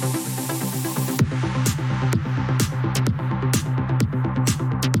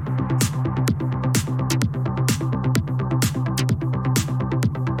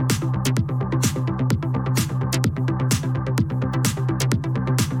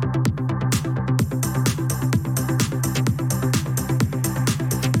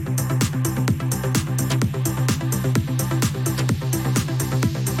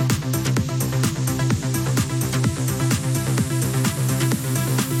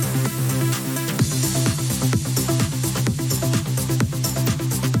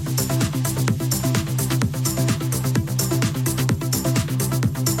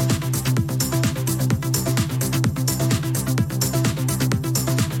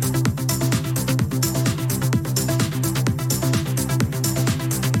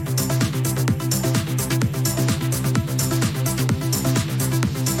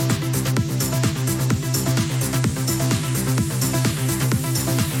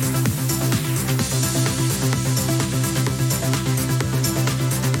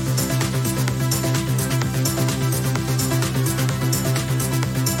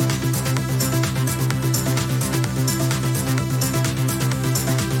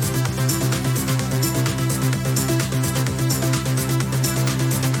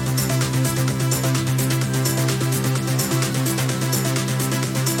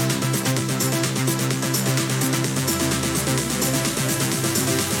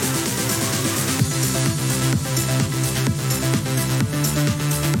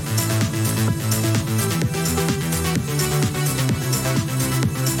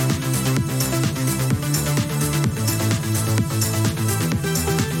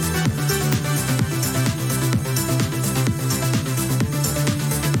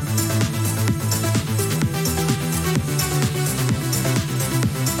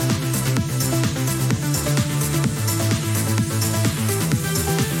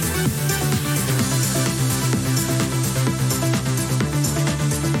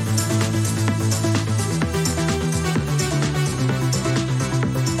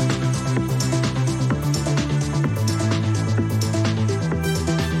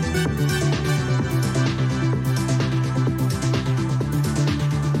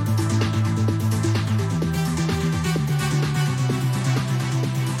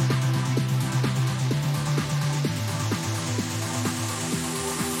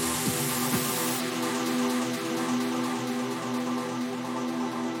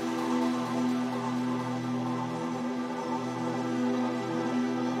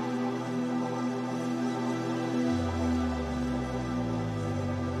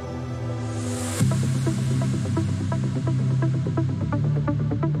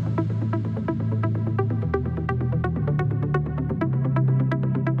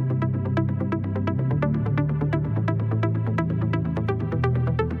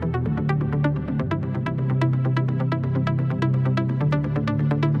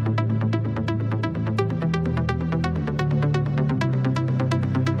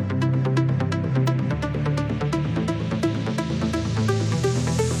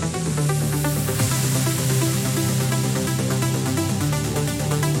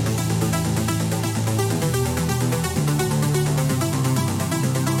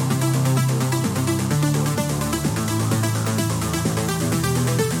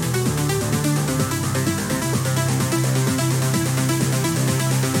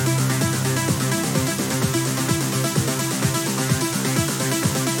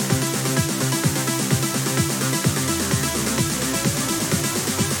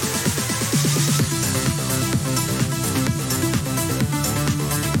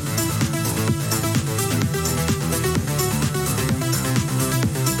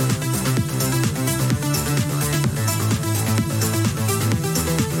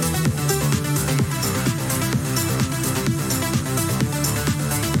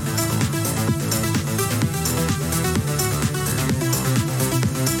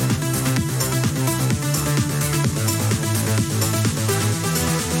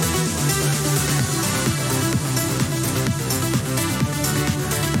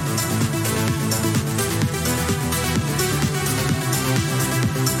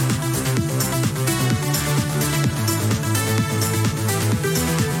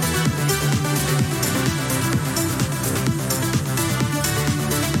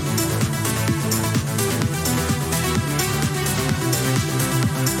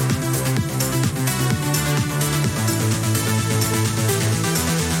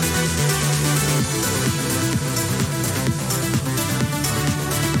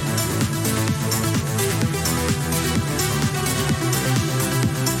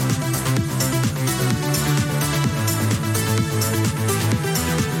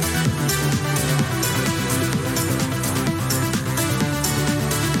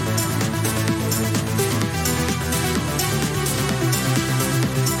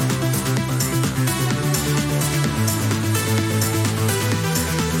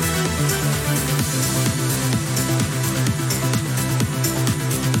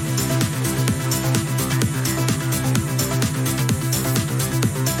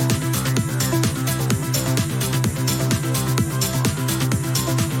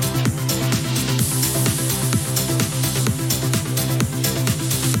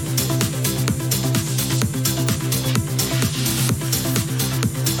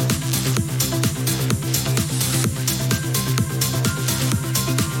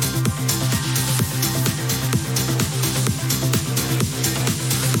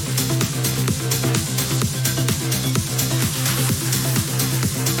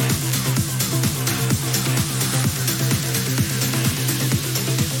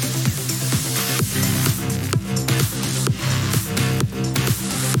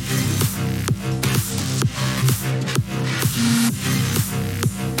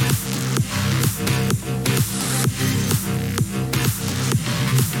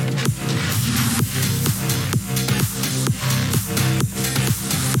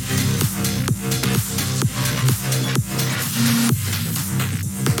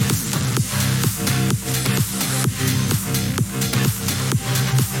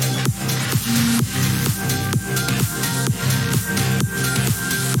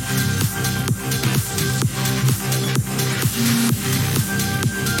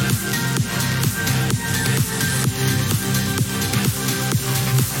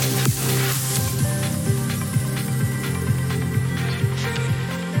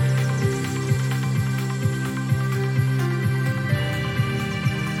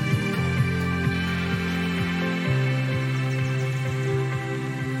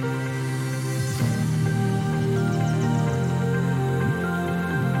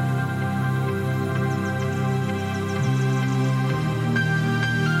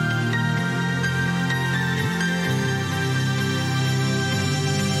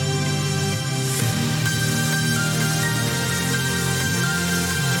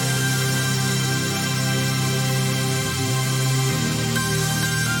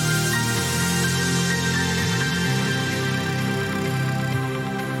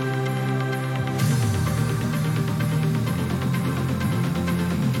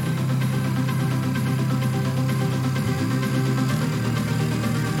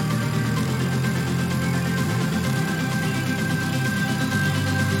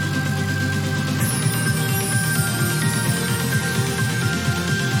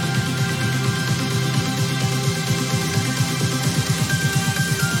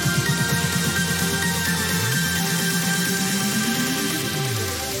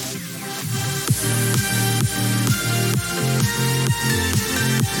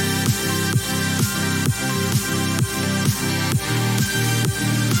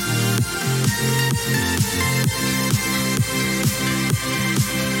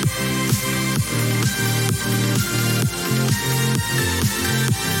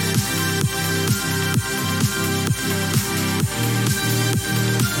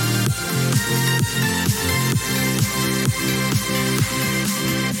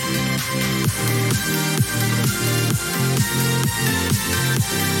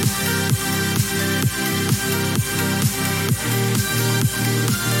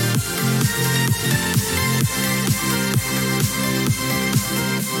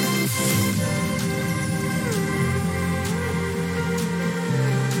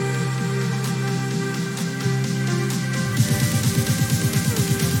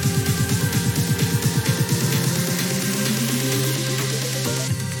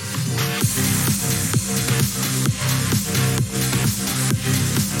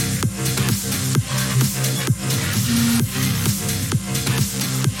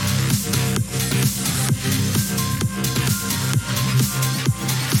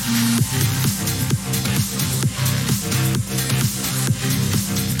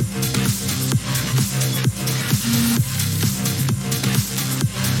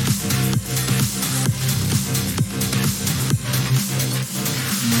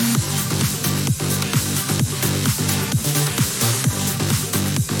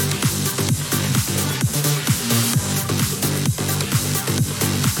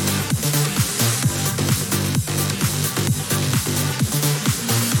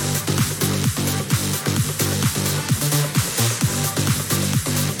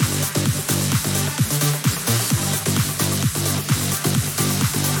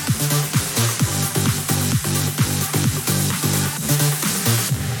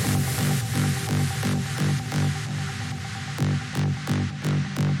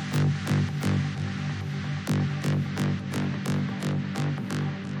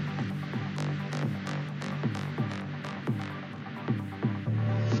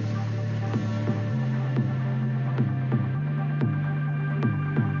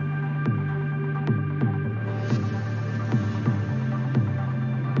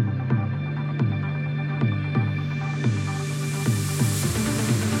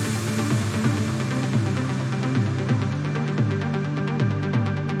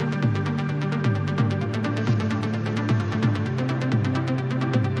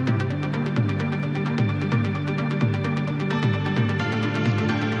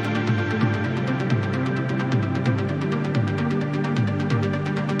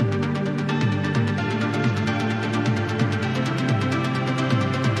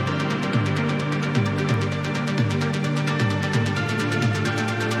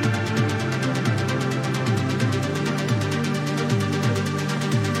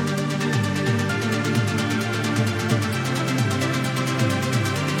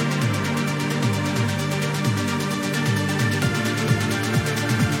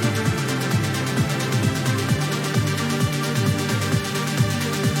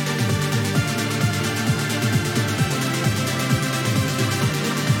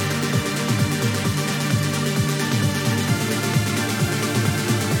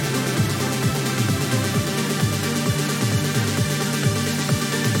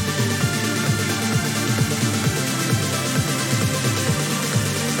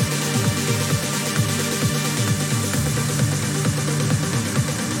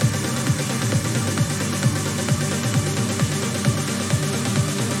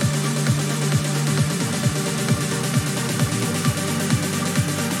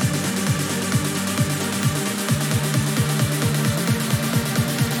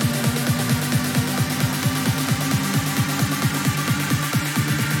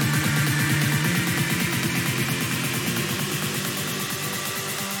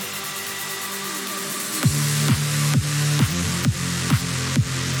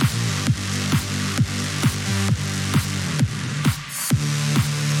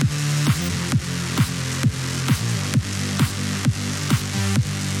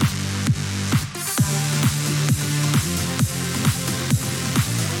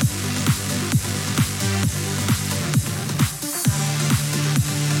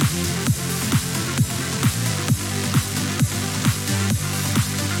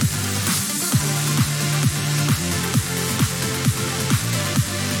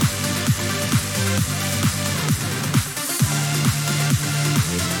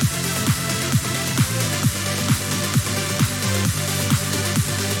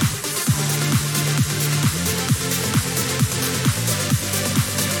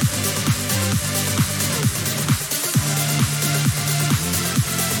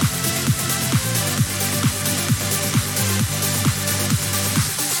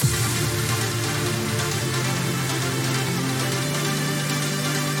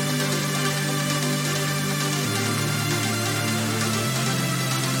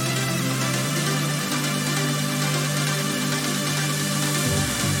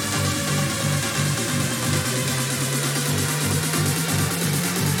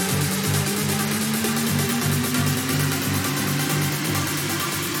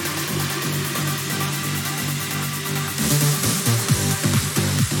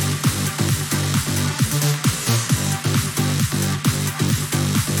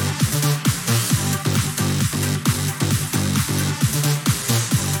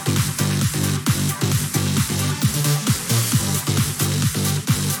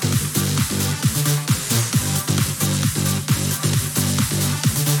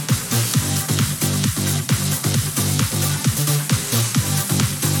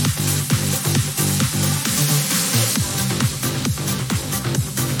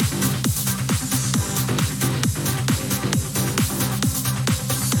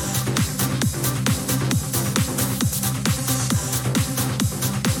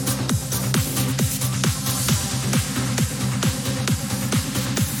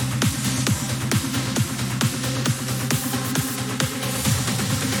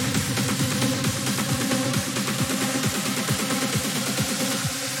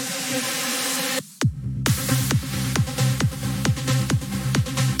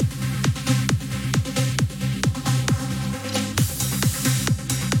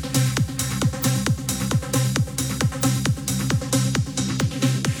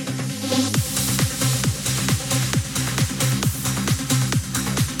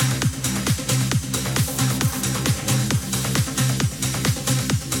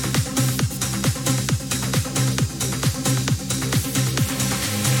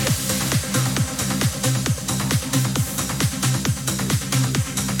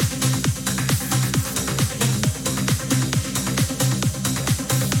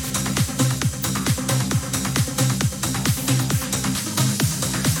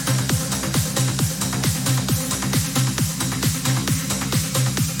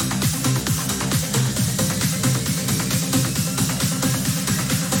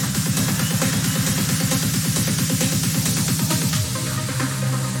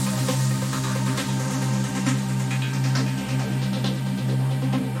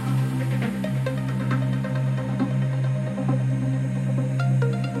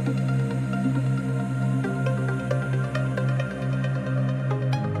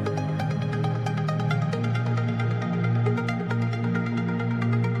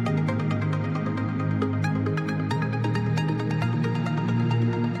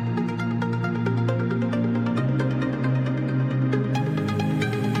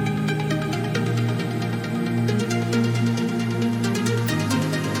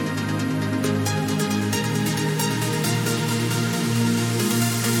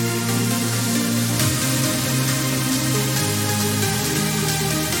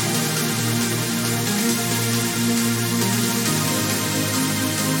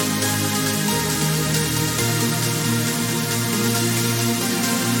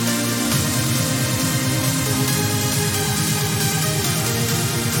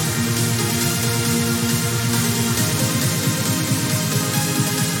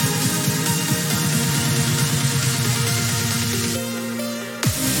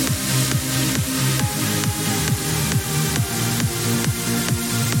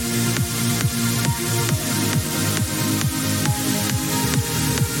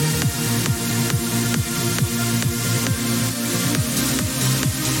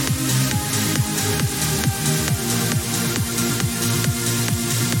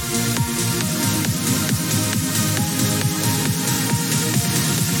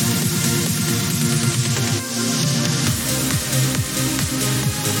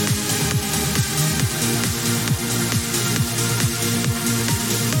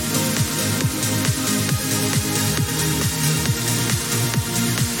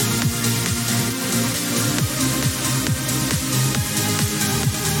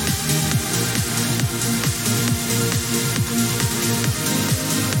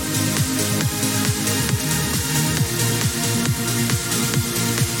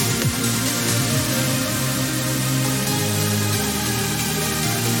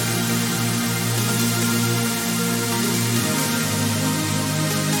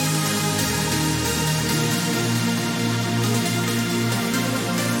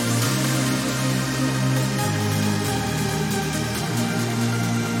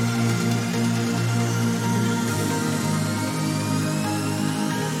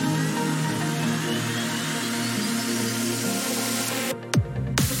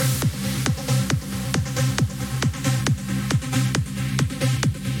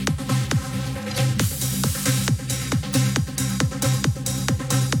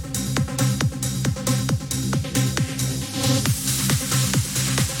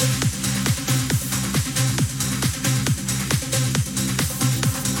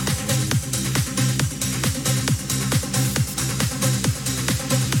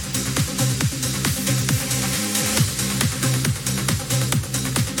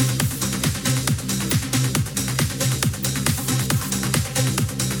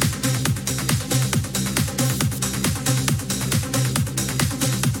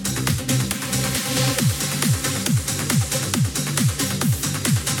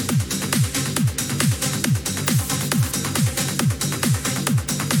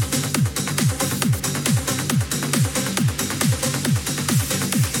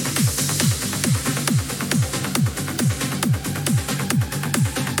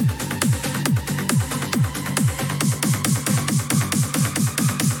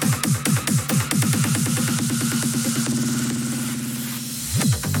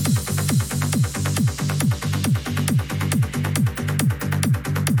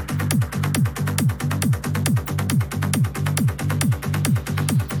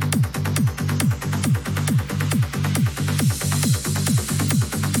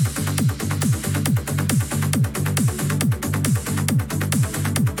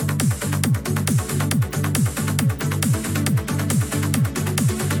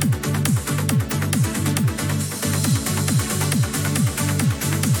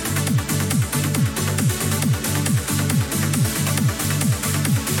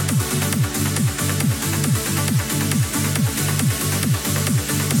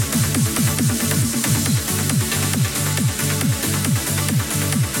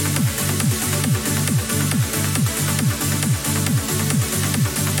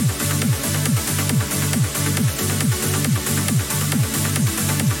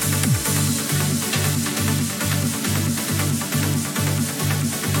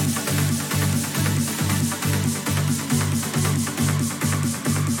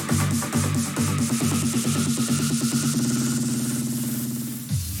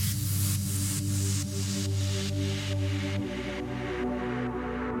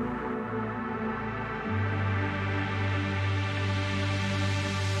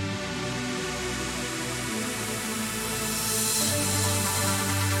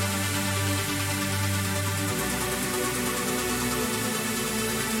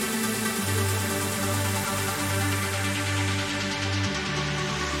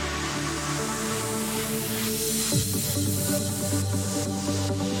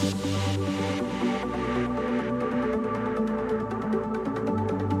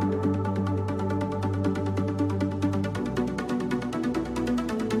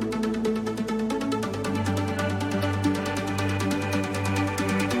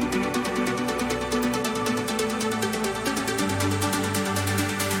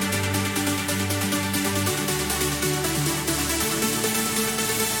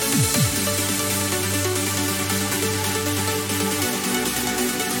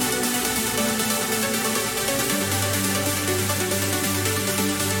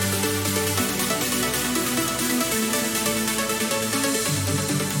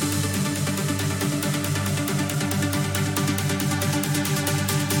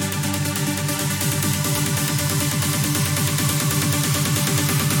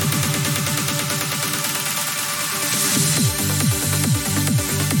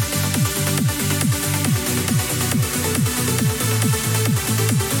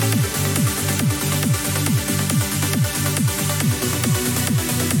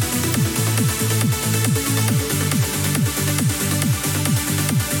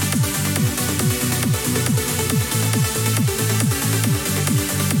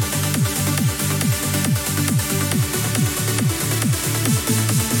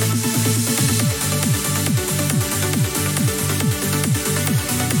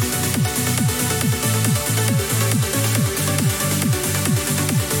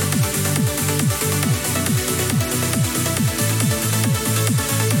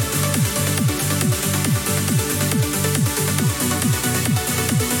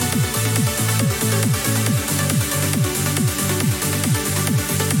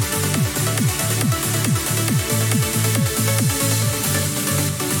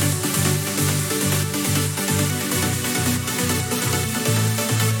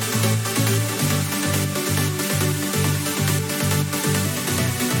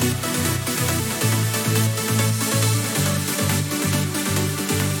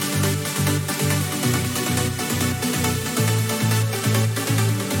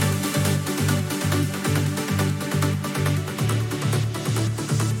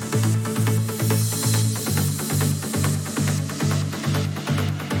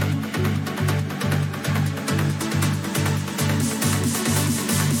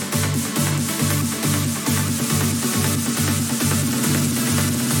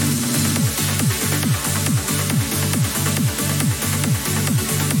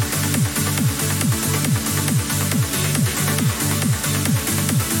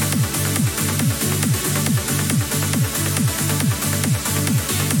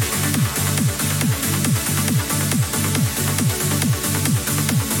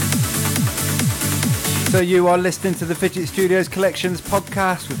 So you are listening to the Fidget Studios Collections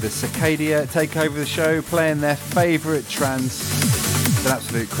podcast with the Sikadia takeover the show, playing their favourite trance. It's an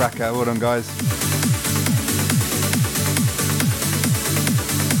absolute cracker. Well done, guys.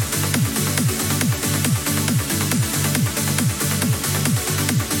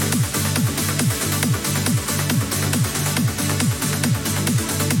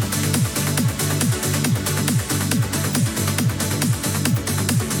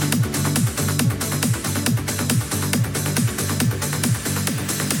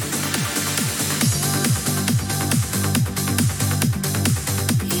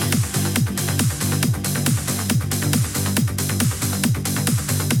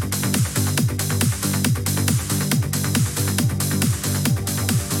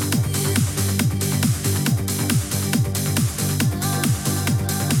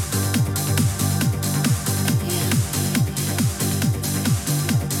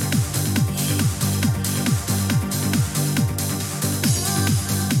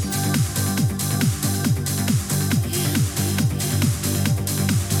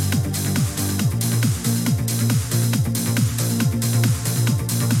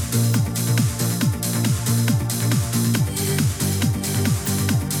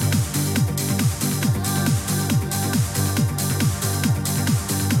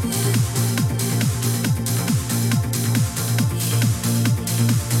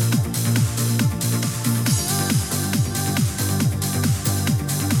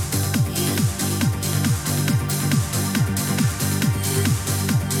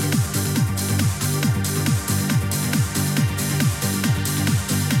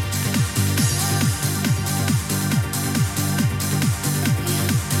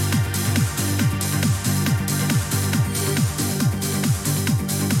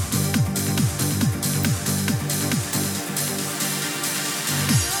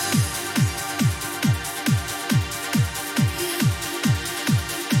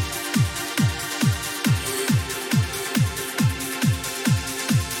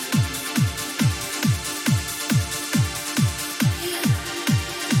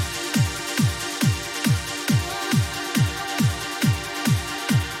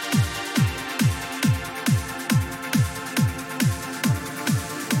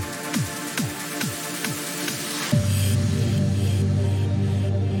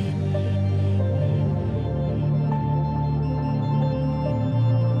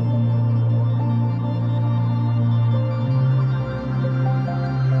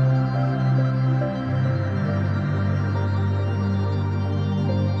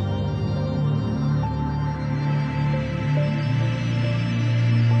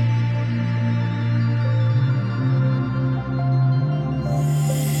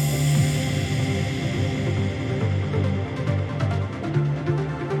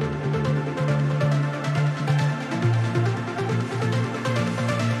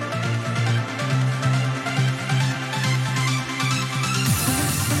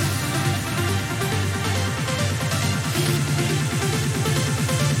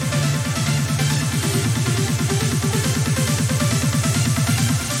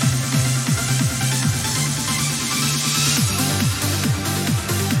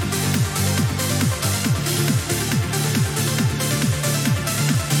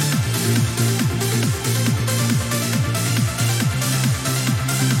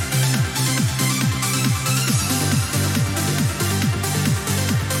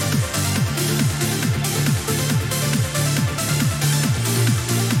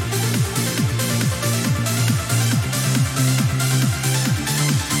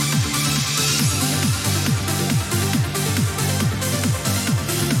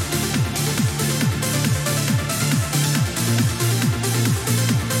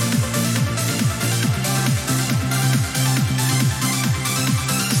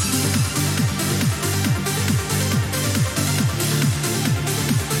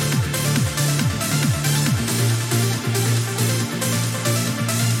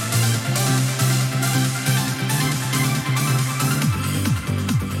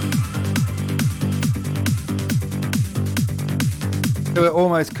 So we're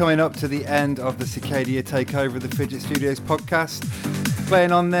almost coming up to the end of the Sikadia takeover of the Fidget Studios podcast.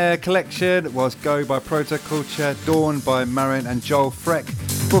 Playing on their collection was Go by Protoculture, Dawn by Marin and Joel Freck,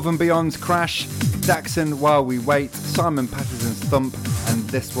 Above and Beyond's Crash, Daxon While We Wait, Simon Patterson's Thump, and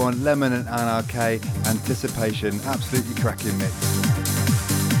this one, Lemon and NRK, Anticipation. Absolutely cracking mix.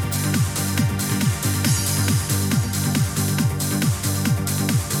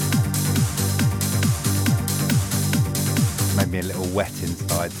 Made me a little wet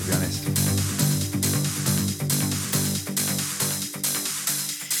inside, to be honest.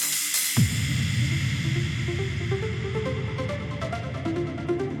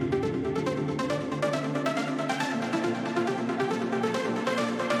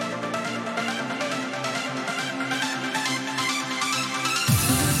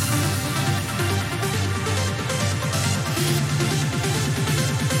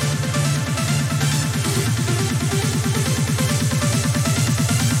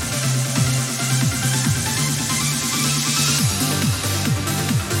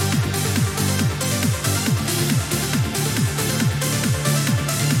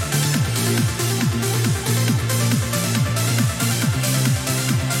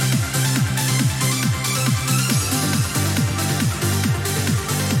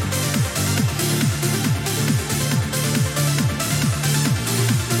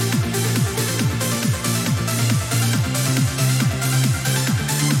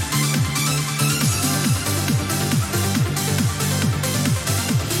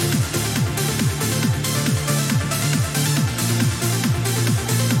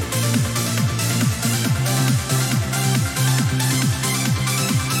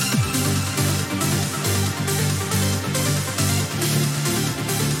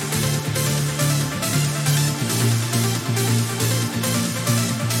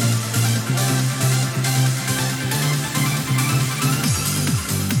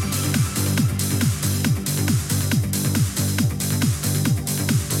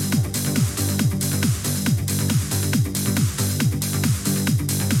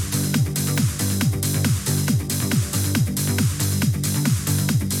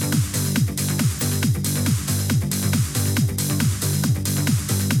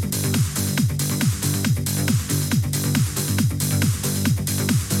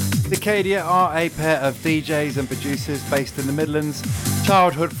 Sikadia are a pair of DJs and producers based in the Midlands,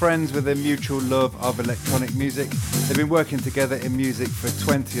 childhood friends with a mutual love of electronic music. They've been working together in music for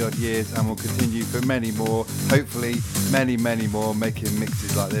 20 odd years and will continue for many more, hopefully many more, making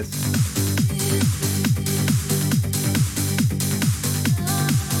mixes like this.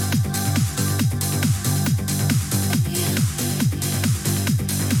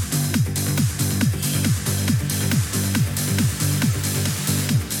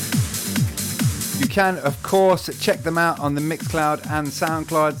 You can, of course, check them out on the Mixcloud and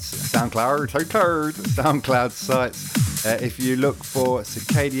SoundCloud sites. If you look for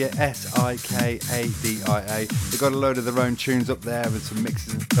Sikadia, Sikadia, they've got a load of their own tunes up there with some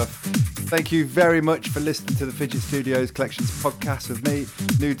mixes and stuff. Thank you very much for listening to the Fidget Studios Collections podcast with me,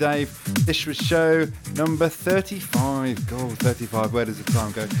 New Dave. This was show number 35. God, 35, where does the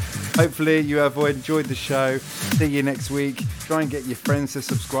time go? Hopefully you have enjoyed the show. See you next week. Try and get your friends to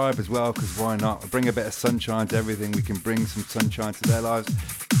subscribe as well, because why not? Bring a bit of sunshine to everything. We can bring some sunshine to their lives.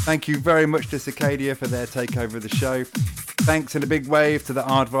 Thank you very much to Sikadia for their takeover of the show. Thanks and a big wave to the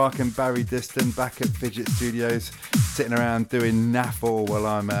Aardvark and Barry Diston back at Fidget Studios, sitting around doing naff all while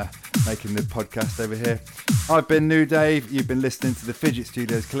I'm making the podcast over here. I've been New Dave. You've been listening to the Fidget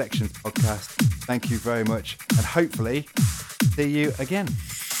Studios Collections podcast. Thank you very much, and hopefully see you again.